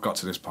if you have got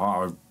to this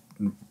part,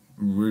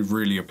 we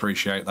really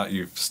appreciate that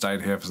you've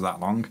stayed here for that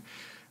long.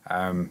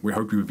 We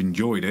hope you've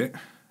enjoyed it,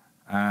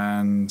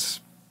 and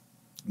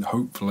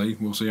hopefully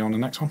we'll see you on the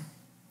next one.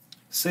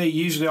 See,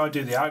 usually I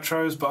do the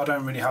outros, but I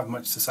don't really have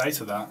much to say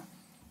to that.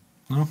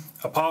 No.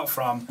 Apart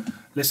from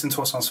listen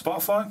to us on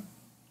Spotify,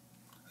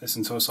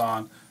 listen to us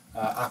on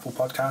Apple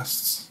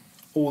Podcasts,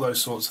 all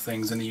those sorts of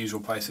things in the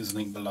usual places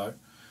linked below.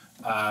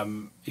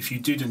 If you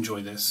did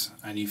enjoy this,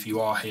 and if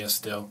you are here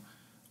still,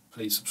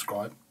 please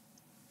subscribe.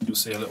 You'll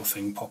see a little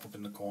thing pop up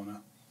in the corner,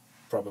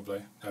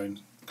 probably. Go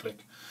and click.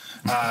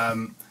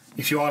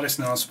 If you are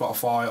listening on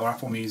Spotify or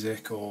Apple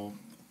Music or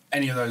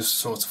any of those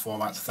sorts of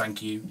formats,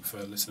 thank you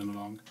for listening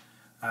along,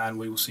 and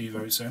we will see you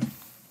very soon.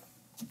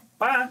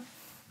 Bye!